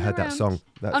 I'm you haven't coming heard that around. song.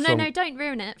 That No, song, no, don't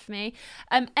ruin it for me.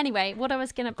 Anyway, what I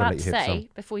was about let to you hit the say song.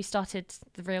 before we started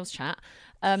the Reels chat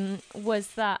was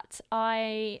that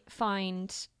I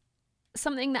find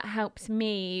something that helps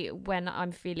me when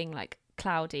I'm feeling like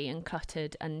cloudy and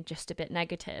cluttered and just a bit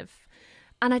negative.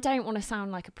 And I don't want to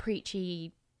sound like a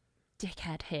preachy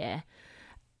dickhead here,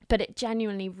 but it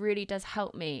genuinely really does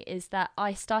help me, is that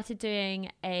I started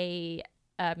doing a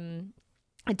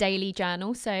daily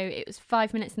journal. So it was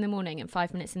 5 minutes in the morning and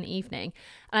 5 minutes in the evening.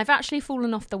 And I've actually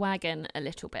fallen off the wagon a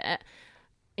little bit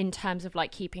in terms of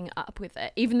like keeping up with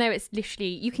it, even though it's literally,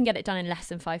 you can get it done in less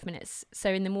than 5 minutes.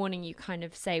 So in the morning, you kind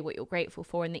of say what you're grateful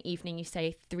for. In the evening, you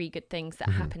say 3 good things that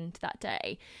happened that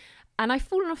day. And I've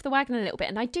fallen off the wagon a little bit.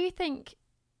 And I do think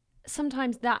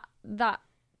sometimes that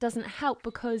doesn't help,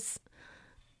 because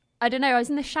I don't know, I was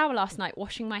in the shower last night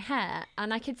washing my hair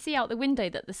and I could see out the window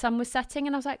that the sun was setting,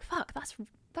 and I was like, fuck,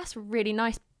 that's a really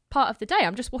nice part of the day.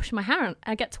 I'm just washing my hair and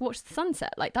I get to watch the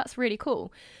sunset. Like, that's really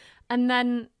cool. And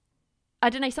then, I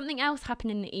don't know, something else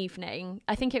happened in the evening.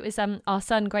 I think it was our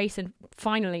son Grayson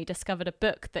finally discovered a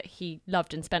book that he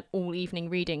loved and spent all evening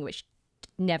reading, which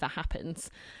never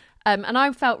happens. And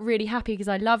I felt really happy because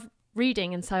I love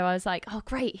reading, and so I was like, oh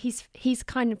great, he's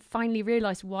kind of finally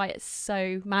realised why it's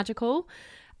so magical.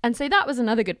 And so that was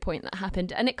another good point that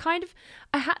happened. And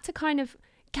I had to kind of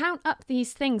count up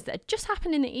these things that had just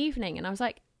happened in the evening. And I was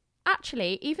like,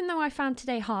 actually, even though I found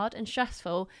today hard and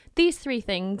stressful, these 3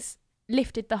 things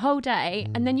lifted the whole day.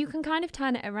 And then you can kind of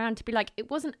turn it around to be like,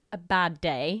 it wasn't a bad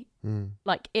day.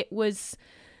 Like it was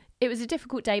a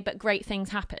difficult day, but great things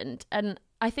happened. And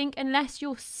I think unless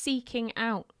you're seeking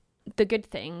out the good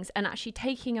things and actually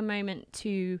taking a moment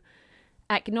to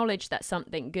acknowledge that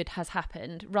something good has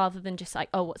happened, rather than just like,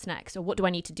 oh, what's next, or what do I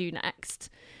need to do next,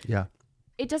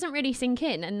 it doesn't really sink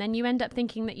in, and then you end up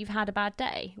thinking that you've had a bad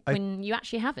day when you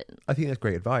actually haven't. I think that's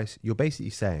great advice. You're basically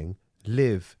saying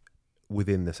live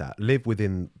within live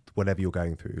within whatever you're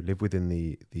going through, live within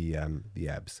the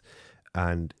ebbs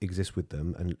and exist with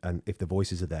them, and if the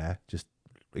voices are there, just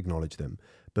acknowledge them,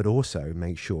 but also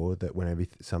make sure that whenever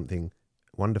something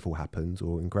wonderful happens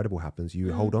or incredible happens,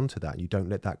 you hold on to that, you don't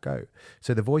let that go.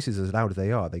 So the voices, as loud as they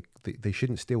are, they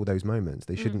shouldn't steal those moments.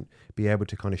 They shouldn't be able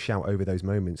to kind of shout over those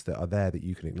moments that are there, that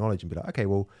you can acknowledge and be like, okay,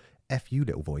 well, F you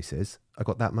little voices, I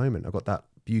got that moment, I got that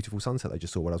beautiful sunset I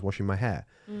just saw while I was washing my hair.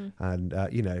 And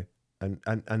you know,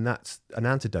 and that's an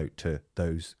antidote to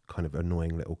those kind of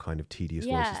annoying little kind of tedious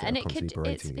voices that are constantly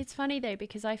berating you. It's funny though,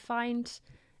 because I find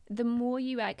the more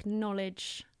you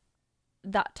acknowledge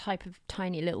that type of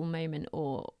tiny little moment,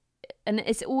 and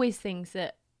it's always things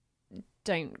that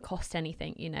don't cost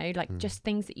anything, you know, like just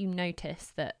things that you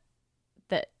notice that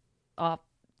are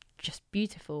just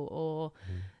beautiful, or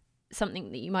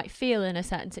something that you might feel in a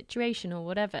certain situation or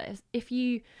whatever. If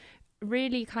you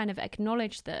really kind of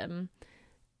acknowledge them,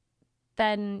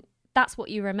 then that's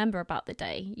what you remember about the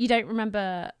day. You don't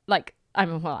remember, like,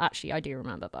 well, actually, I do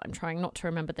remember, but I'm trying not to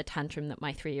remember the tantrum that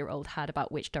my 3-year-old had about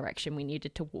which direction we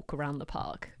needed to walk around the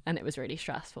park, and it was really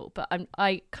stressful. But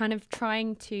I kind of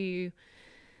trying to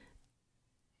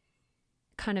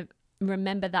kind of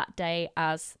remember that day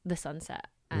as the sunset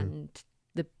and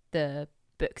the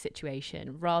book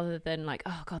situation, rather than like,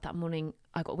 oh god, that morning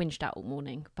I got whinged out all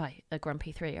morning by a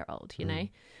grumpy 3-year-old, you know?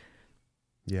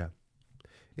 Yeah.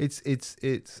 It's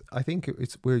I think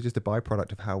we're just a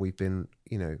byproduct of how we've been,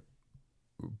 you know,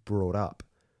 brought up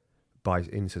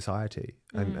in society,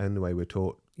 and the way we're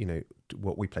taught, you know,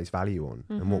 what we place value on,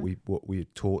 and what we're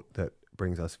taught that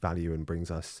brings us value and brings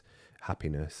us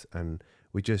happiness, and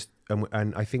we just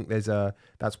and I think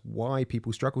that's why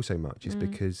people struggle so much, is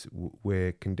because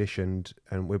we're conditioned,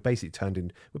 and we're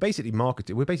basically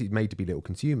marketed, we're basically made to be little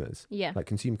consumers, like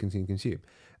consume,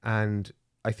 and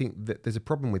I think that there's a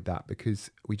problem with that,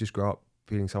 because we just grow up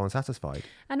feeling so unsatisfied.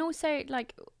 And also,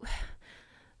 like,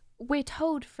 we're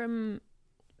told from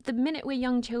the minute we're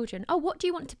young children, oh, what do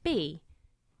you want to be?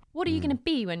 What are you going to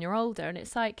be when you're older? And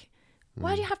it's like,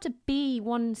 why do you have to be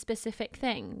one specific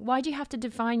thing? Why do you have to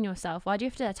define yourself? Why do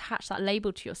you have to attach that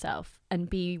label to yourself and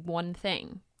be one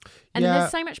thing? And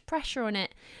there's so much pressure on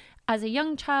it as a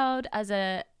young child, as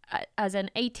an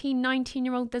 18,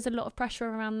 19-year-old, there's a lot of pressure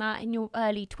around that. In your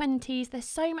early 20s, there's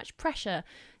so much pressure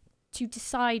to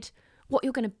decide what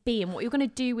you're going to be and what you're going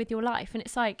to do with your life. And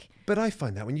it's like... But I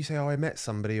find that when you say, oh, I met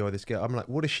somebody or this girl, I'm like,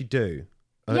 what does she do?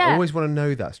 I always want to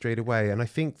know that straight away. And I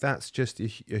think that's just a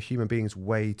human being's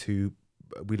way to...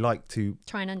 We like to...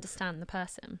 Try and understand the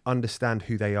person. Understand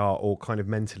who they are, or kind of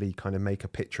mentally kind of make a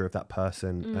picture of that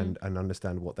person and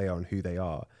understand what they are and who they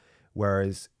are.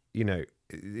 Whereas, you know...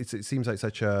 It seems like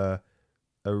such a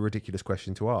ridiculous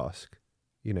question to ask,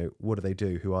 You know, what do they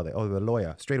do? Who are they? Oh, they're a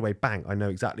lawyer. Straight away, bang! I know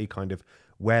exactly kind of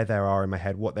where they are in my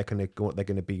head, what they're going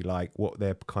to be like, what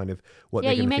they're kind of what. Yeah,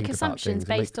 they're you gonna make think assumptions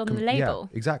about things based on the label.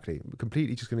 Yeah, exactly.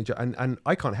 Completely just going to and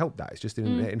I can't help that. It's just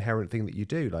an inherent thing that you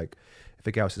do. Like if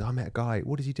a girl says, "I met a guy,"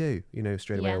 what does he do? You know,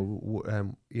 straight away,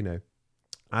 you know.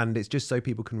 And it's just so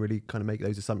people can really kind of make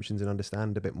those assumptions and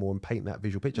understand a bit more and paint that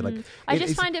visual picture. Like, I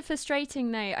just find it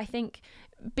frustrating, though. I think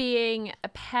being a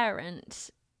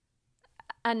parent.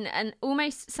 And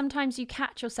almost sometimes you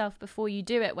catch yourself before you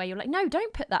do it where you're like, no,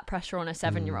 don't put that pressure on a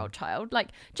 7-year-old child. Like,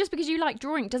 just because you like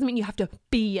drawing doesn't mean you have to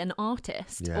be an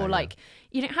artist or like,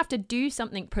 you don't have to do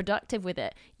something productive with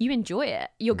it. You enjoy it.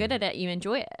 You're good at it. You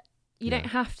enjoy it. You don't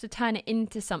have to turn it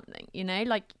into something, you know,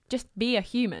 like just be a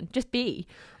human, just be.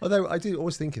 Although I do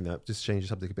always thinking that, just change the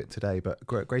subject a bit today, but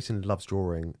Grayson loves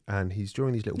drawing and he's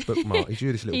drawing these little bookmarks. He's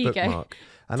doing this little bookmark.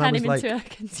 And turn I was him like, into a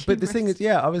consumerist. but the thing is,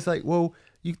 I was like, well,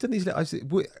 you've done these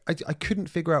little, I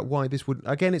couldn't figure out why this would,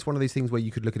 again, it's one of these things where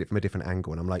you could look at it from a different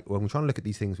angle. And I'm like, well, I'm trying to look at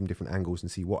these things from different angles and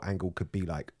see what angle could be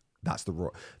like, that's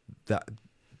the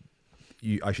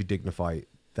I should dignify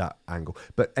that angle.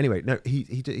 But anyway, no,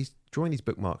 he's drawing these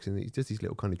bookmarks and he does these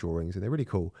little kind of drawings and they're really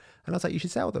cool. And I was like, you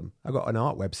should sell them. I got an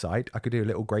art website. I could do a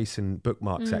little Grayson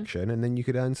bookmark section and then you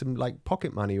could earn some like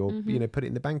pocket money or, you know, put it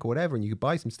in the bank or whatever and you could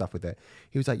buy some stuff with it.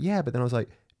 He was like, yeah, but then I was like,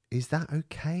 is that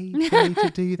okay for me to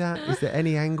do that? Is there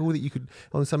any angle that you could,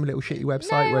 on some little shitty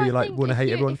website where you like want to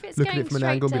hate everyone, look at it from an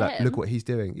angle and be like, look what he's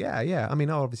doing. Yeah. I mean,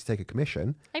 I'll obviously take a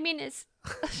commission. I mean, it's,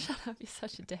 shut up, you're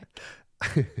such a dick.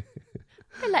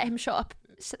 I let him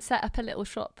set up a little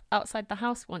shop outside the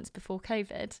house once before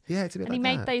COVID. Yeah, it's a bit and like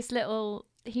he that. made those little,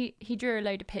 he drew a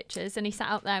load of pictures and he sat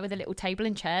out there with a little table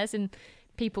and chairs and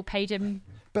people paid him.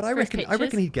 But I for his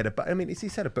reckon he'd get I mean, he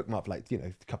said a bookmark for like, you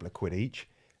know, a couple of quid each.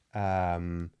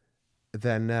 Then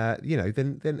you know,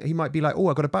 then he might be like, oh,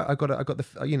 I got the,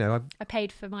 you know, I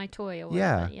paid for my toy or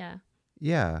whatever.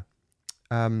 Yeah.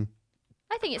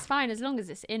 I think it's fine as long as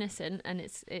it's innocent and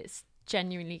it's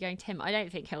genuinely going to him. I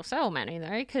don't think he'll sell many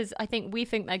though, because I think we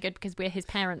think they're good because we're his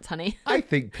parents, honey. I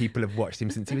think people have watched him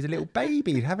since he was a little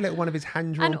baby. He'd have a little one of his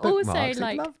hand-drawn bookmarks.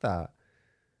 They'd love that.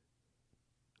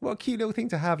 What a cute little thing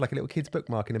to have, like a little kid's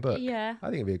bookmark in a book. Yeah. I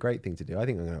think it'd be a great thing to do. I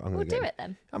think I'm going to do it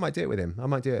then. I might do it with him. I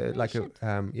might do it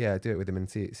do it with him and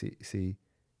see.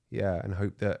 Yeah, and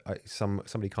hope that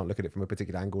somebody can't look at it from a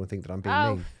particular angle and think that I'm being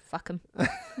mean. Fuck him.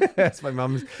 That's my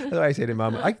mum's. That's what I say to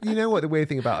mum. You know what the weird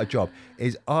thing about a job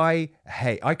is? I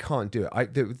can't do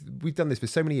it. We've done this for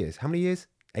so many years. How many years?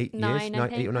 8 years?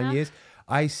 8 or 9 years.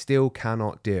 I still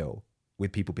cannot deal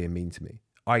with people being mean to me.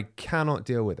 I cannot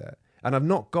deal with it. And I've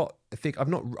not got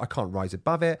I can't rise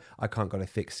above it. I can't got a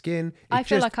thick skin. I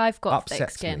feel like I've got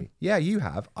thick skin. Me. Yeah, you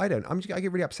have. I don't. I get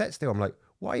really upset still. I'm like,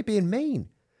 why are you being mean?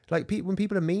 Like when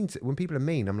people are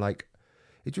mean, I'm like,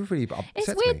 it just really upsets me.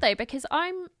 It's weird though, because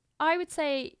I would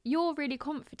say you're really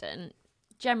confident,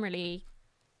 generally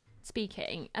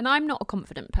speaking, and I'm not a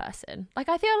confident person. Like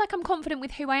I feel like I'm confident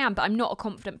with who I am, but I'm not a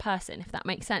confident person, if that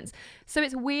makes sense. So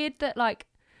it's weird that like,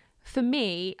 for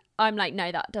me, I'm like, no,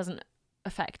 that doesn't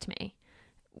affect me.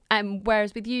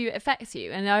 Whereas with you, it affects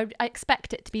you, and I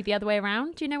expect it to be the other way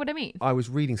around. Do you know what I mean? I was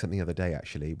reading something the other day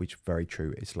actually, which is very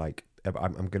true. It's like I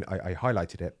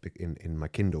highlighted it in my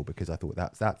Kindle because I thought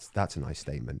that's a nice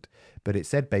statement. But it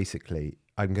said basically,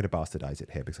 I'm going to bastardize it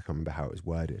here because I can't remember how it was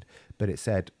worded. But it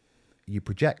said, you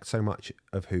project so much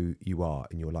of who you are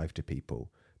in your life to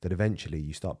people that eventually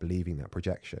you start believing that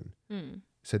projection.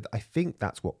 So I think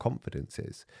that's what confidence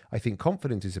is. I think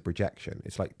confidence is a projection.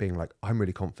 It's like being like, I'm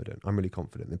really confident.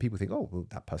 And people think, oh, well,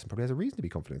 that person probably has a reason to be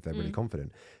confident if they're really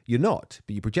confident. You're not,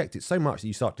 but you project it so much that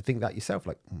you start to think that yourself,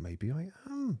 like, well, maybe I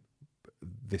am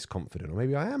this confident, or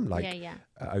maybe I am like,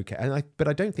 okay. But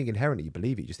I don't think inherently you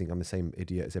believe it. You just think I'm the same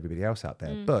idiot as everybody else out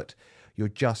there. But you're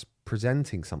just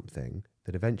presenting something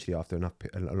that eventually, after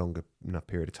a longer enough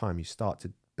period of time, you start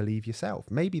to believe yourself.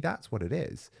 Maybe that's what it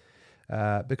is.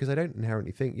 Because I don't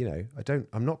inherently think, you know,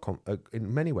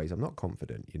 in many ways, I'm not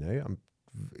confident, you know, I'm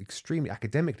extremely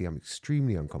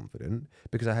unconfident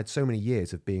because I had so many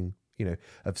years of being, you know,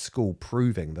 of school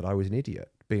proving that I was an idiot,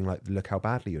 being like, look how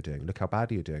badly you're doing.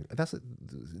 That's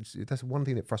one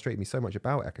thing that frustrated me so much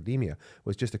about academia,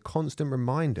 was just a constant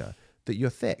reminder that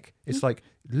you're thick. It's like,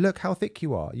 look how thick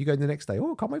you are. You go the next day,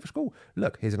 oh, can't wait for school.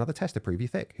 Look, here's another test to prove you're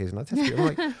thick. Here's another test. I'm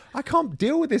like, I can't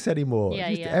deal with this anymore.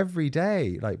 Every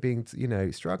day, like being, you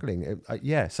know, struggling.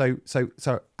 So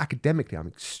academically, I'm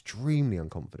extremely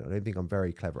unconfident. I don't think I'm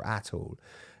very clever at all.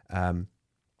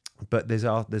 But there's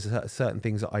certain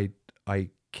things that I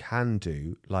can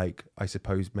do, like I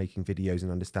suppose making videos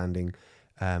and understanding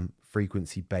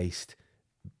frequency-based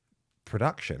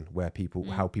production where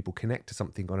people, how people connect to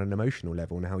something on an emotional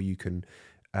level, and how you can,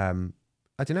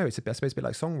 I don't know, I suppose it's a bit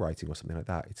like songwriting or something like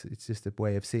that. It's just a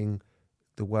way of seeing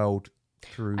the world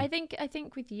through. I think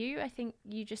with you, I think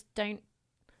you just don't,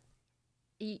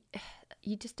 you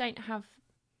just don't have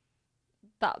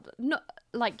that, not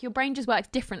like your brain just works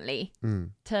differently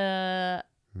to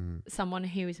someone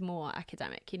who is more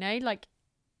academic, you know, like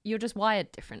you're just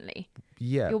wired differently.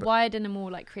 Yeah. You're wired in a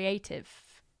more like creative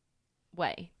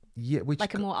way. Yeah.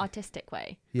 Like a more artistic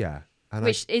way. Yeah. And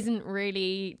which isn't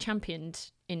really championed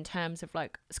in terms of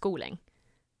like schooling.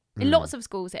 In lots of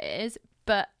schools it is,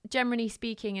 but generally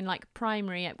speaking in like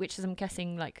primary, which is I'm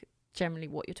guessing like generally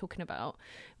what you're talking about,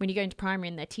 when you go into primary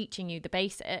and they're teaching you the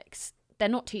basics, they're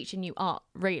not teaching you art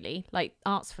really, like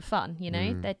art's for fun, you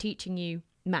know? They're teaching you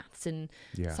maths and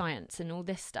science and all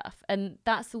this stuff. And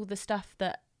that's all the stuff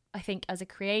that I think as a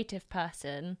creative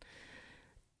person,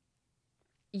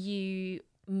 you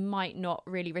might not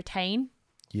really retain.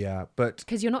 Yeah, but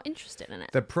because you're not interested in it.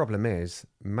 The problem is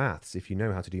maths. If you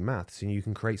know how to do maths, and you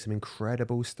can create some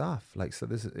incredible stuff. Like, so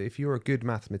if you're a good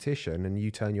mathematician and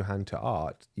you turn your hand to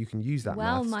art, you can use that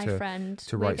maths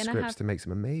to write scripts to make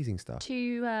some amazing stuff.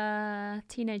 2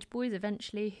 teenage boys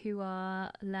eventually who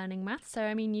are learning maths. So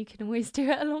I mean, you can always do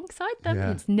it alongside them.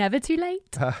 Yeah. It's never too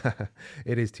late.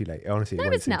 It is too late. Honestly, no, it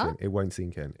won't it's sink not. in. It won't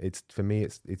sink in. It's for me.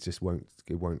 It just won't.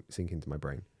 It won't sink into my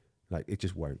brain. Like it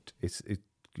just won't.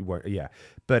 You won't, yeah,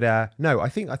 but no, I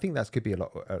think that could be a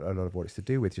lot of what it's to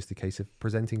do with, just a case of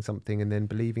presenting something and then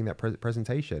believing that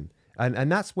presentation, and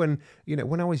that's when, you know,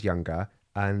 when I was younger,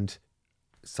 and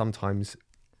sometimes,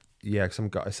 yeah,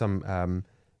 some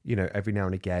you know, every now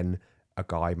and again a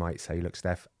guy might say, look,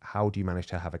 Steph, how do you manage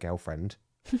to have a girlfriend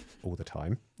all the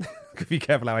time? Be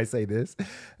careful how I say this,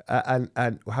 and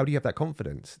how do you have that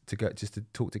confidence to go just to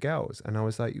talk to girls? And I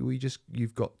was like, well,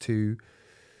 you've got to.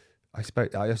 This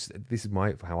is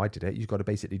how I did it. You've got to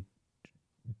basically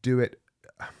do it.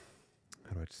 How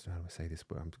do I say this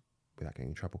without getting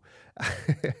in trouble?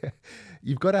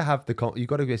 You've got to have you've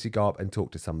got to basically go up and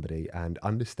talk to somebody and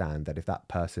understand that if that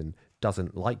person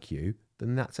doesn't like you,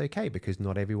 then that's okay, because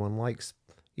not everyone likes,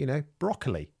 you know,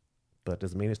 broccoli, but it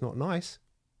doesn't mean it's not nice.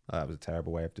 That was a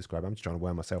terrible way of describing. I'm just trying to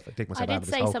dig myself out of this hole. I did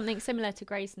say something similar to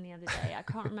Grayson the other day. I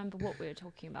can't remember what we were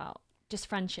talking about. Just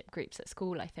friendship groups at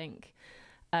school, I think.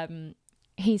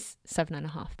 He's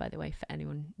 7.5, by the way, for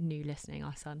anyone new listening,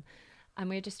 our son. And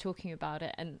we were just talking about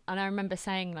it. And I remember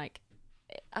saying, like,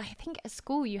 I think at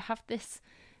school you have this,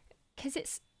 because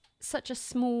it's such a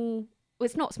small, well,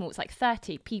 it's not small, it's like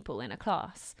 30 people in a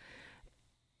class.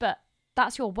 But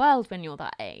that's your world when you're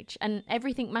that age. And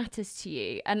everything matters to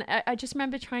you. And I just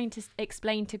remember trying to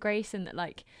explain to Grayson that,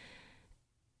 like,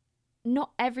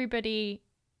 not everybody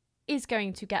is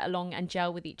going to get along and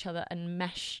gel with each other and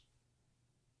mesh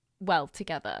well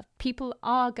together. People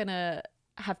are gonna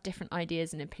have different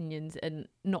ideas and opinions and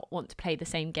not want to play the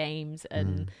same games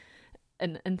and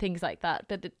things like that,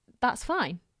 but that's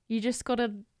fine. You just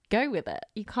gotta go with it.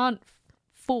 You can't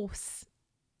force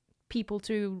people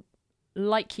to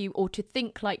like you or to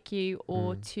think like you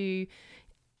or you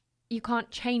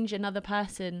can't change another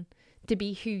person to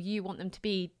be who you want them to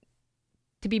be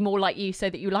more like you so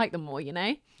that you like them more, you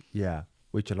know? Yeah.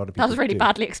 Which a lot of people That was really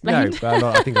badly explained. No,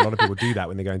 but I think a lot of people do that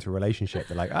when they go into a relationship.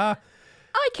 They're like, I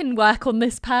can work on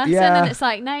this person. Yeah. And it's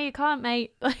like, no, you can't,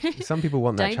 mate. Some people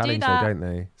want that challenge, though, don't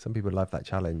they? Some people love that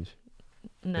challenge.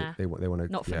 No. They want to.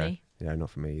 Not for me. Yeah, not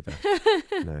for me either.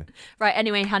 No. Right,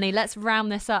 anyway, honey, let's round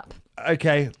this up.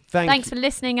 Okay, thanks for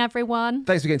listening, everyone.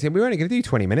 Thanks for getting to him. We were only going to do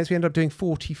 20 minutes. We ended up doing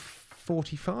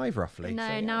 45 roughly.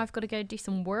 No, now I've got to go do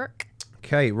some work.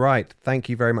 Okay, right. Thank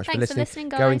you very much for listening. Thanks for listening,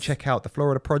 guys. Go and check out the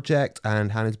Florida Project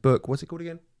and Hannah's book. What's it called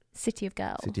again? City of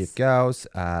Girls. City of Girls.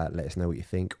 Let us know what you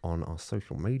think on our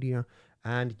social media.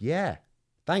 And yeah,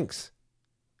 thanks.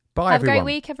 Bye, everyone. Have a great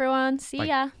week, everyone. See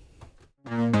ya.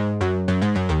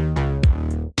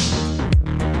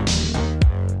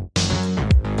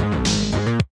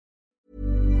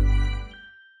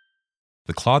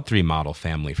 The Claude 3 model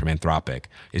family from Anthropic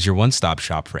is your one-stop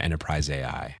shop for enterprise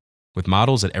AI. With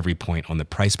models at every point on the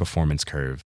price-performance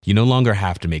curve, you no longer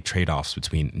have to make trade-offs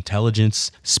between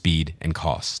intelligence, speed, and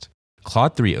cost.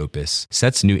 Claude 3 Opus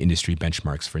sets new industry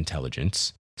benchmarks for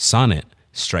intelligence. Sonnet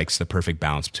strikes the perfect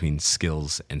balance between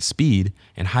skills and speed.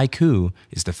 And Haiku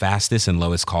is the fastest and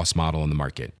lowest cost model on the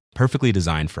market, perfectly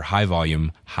designed for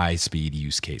high-volume, high-speed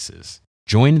use cases.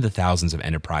 Join the thousands of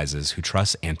enterprises who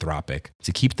trust Anthropic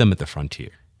to keep them at the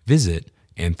frontier. Visit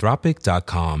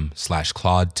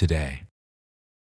anthropic.com/Claude today.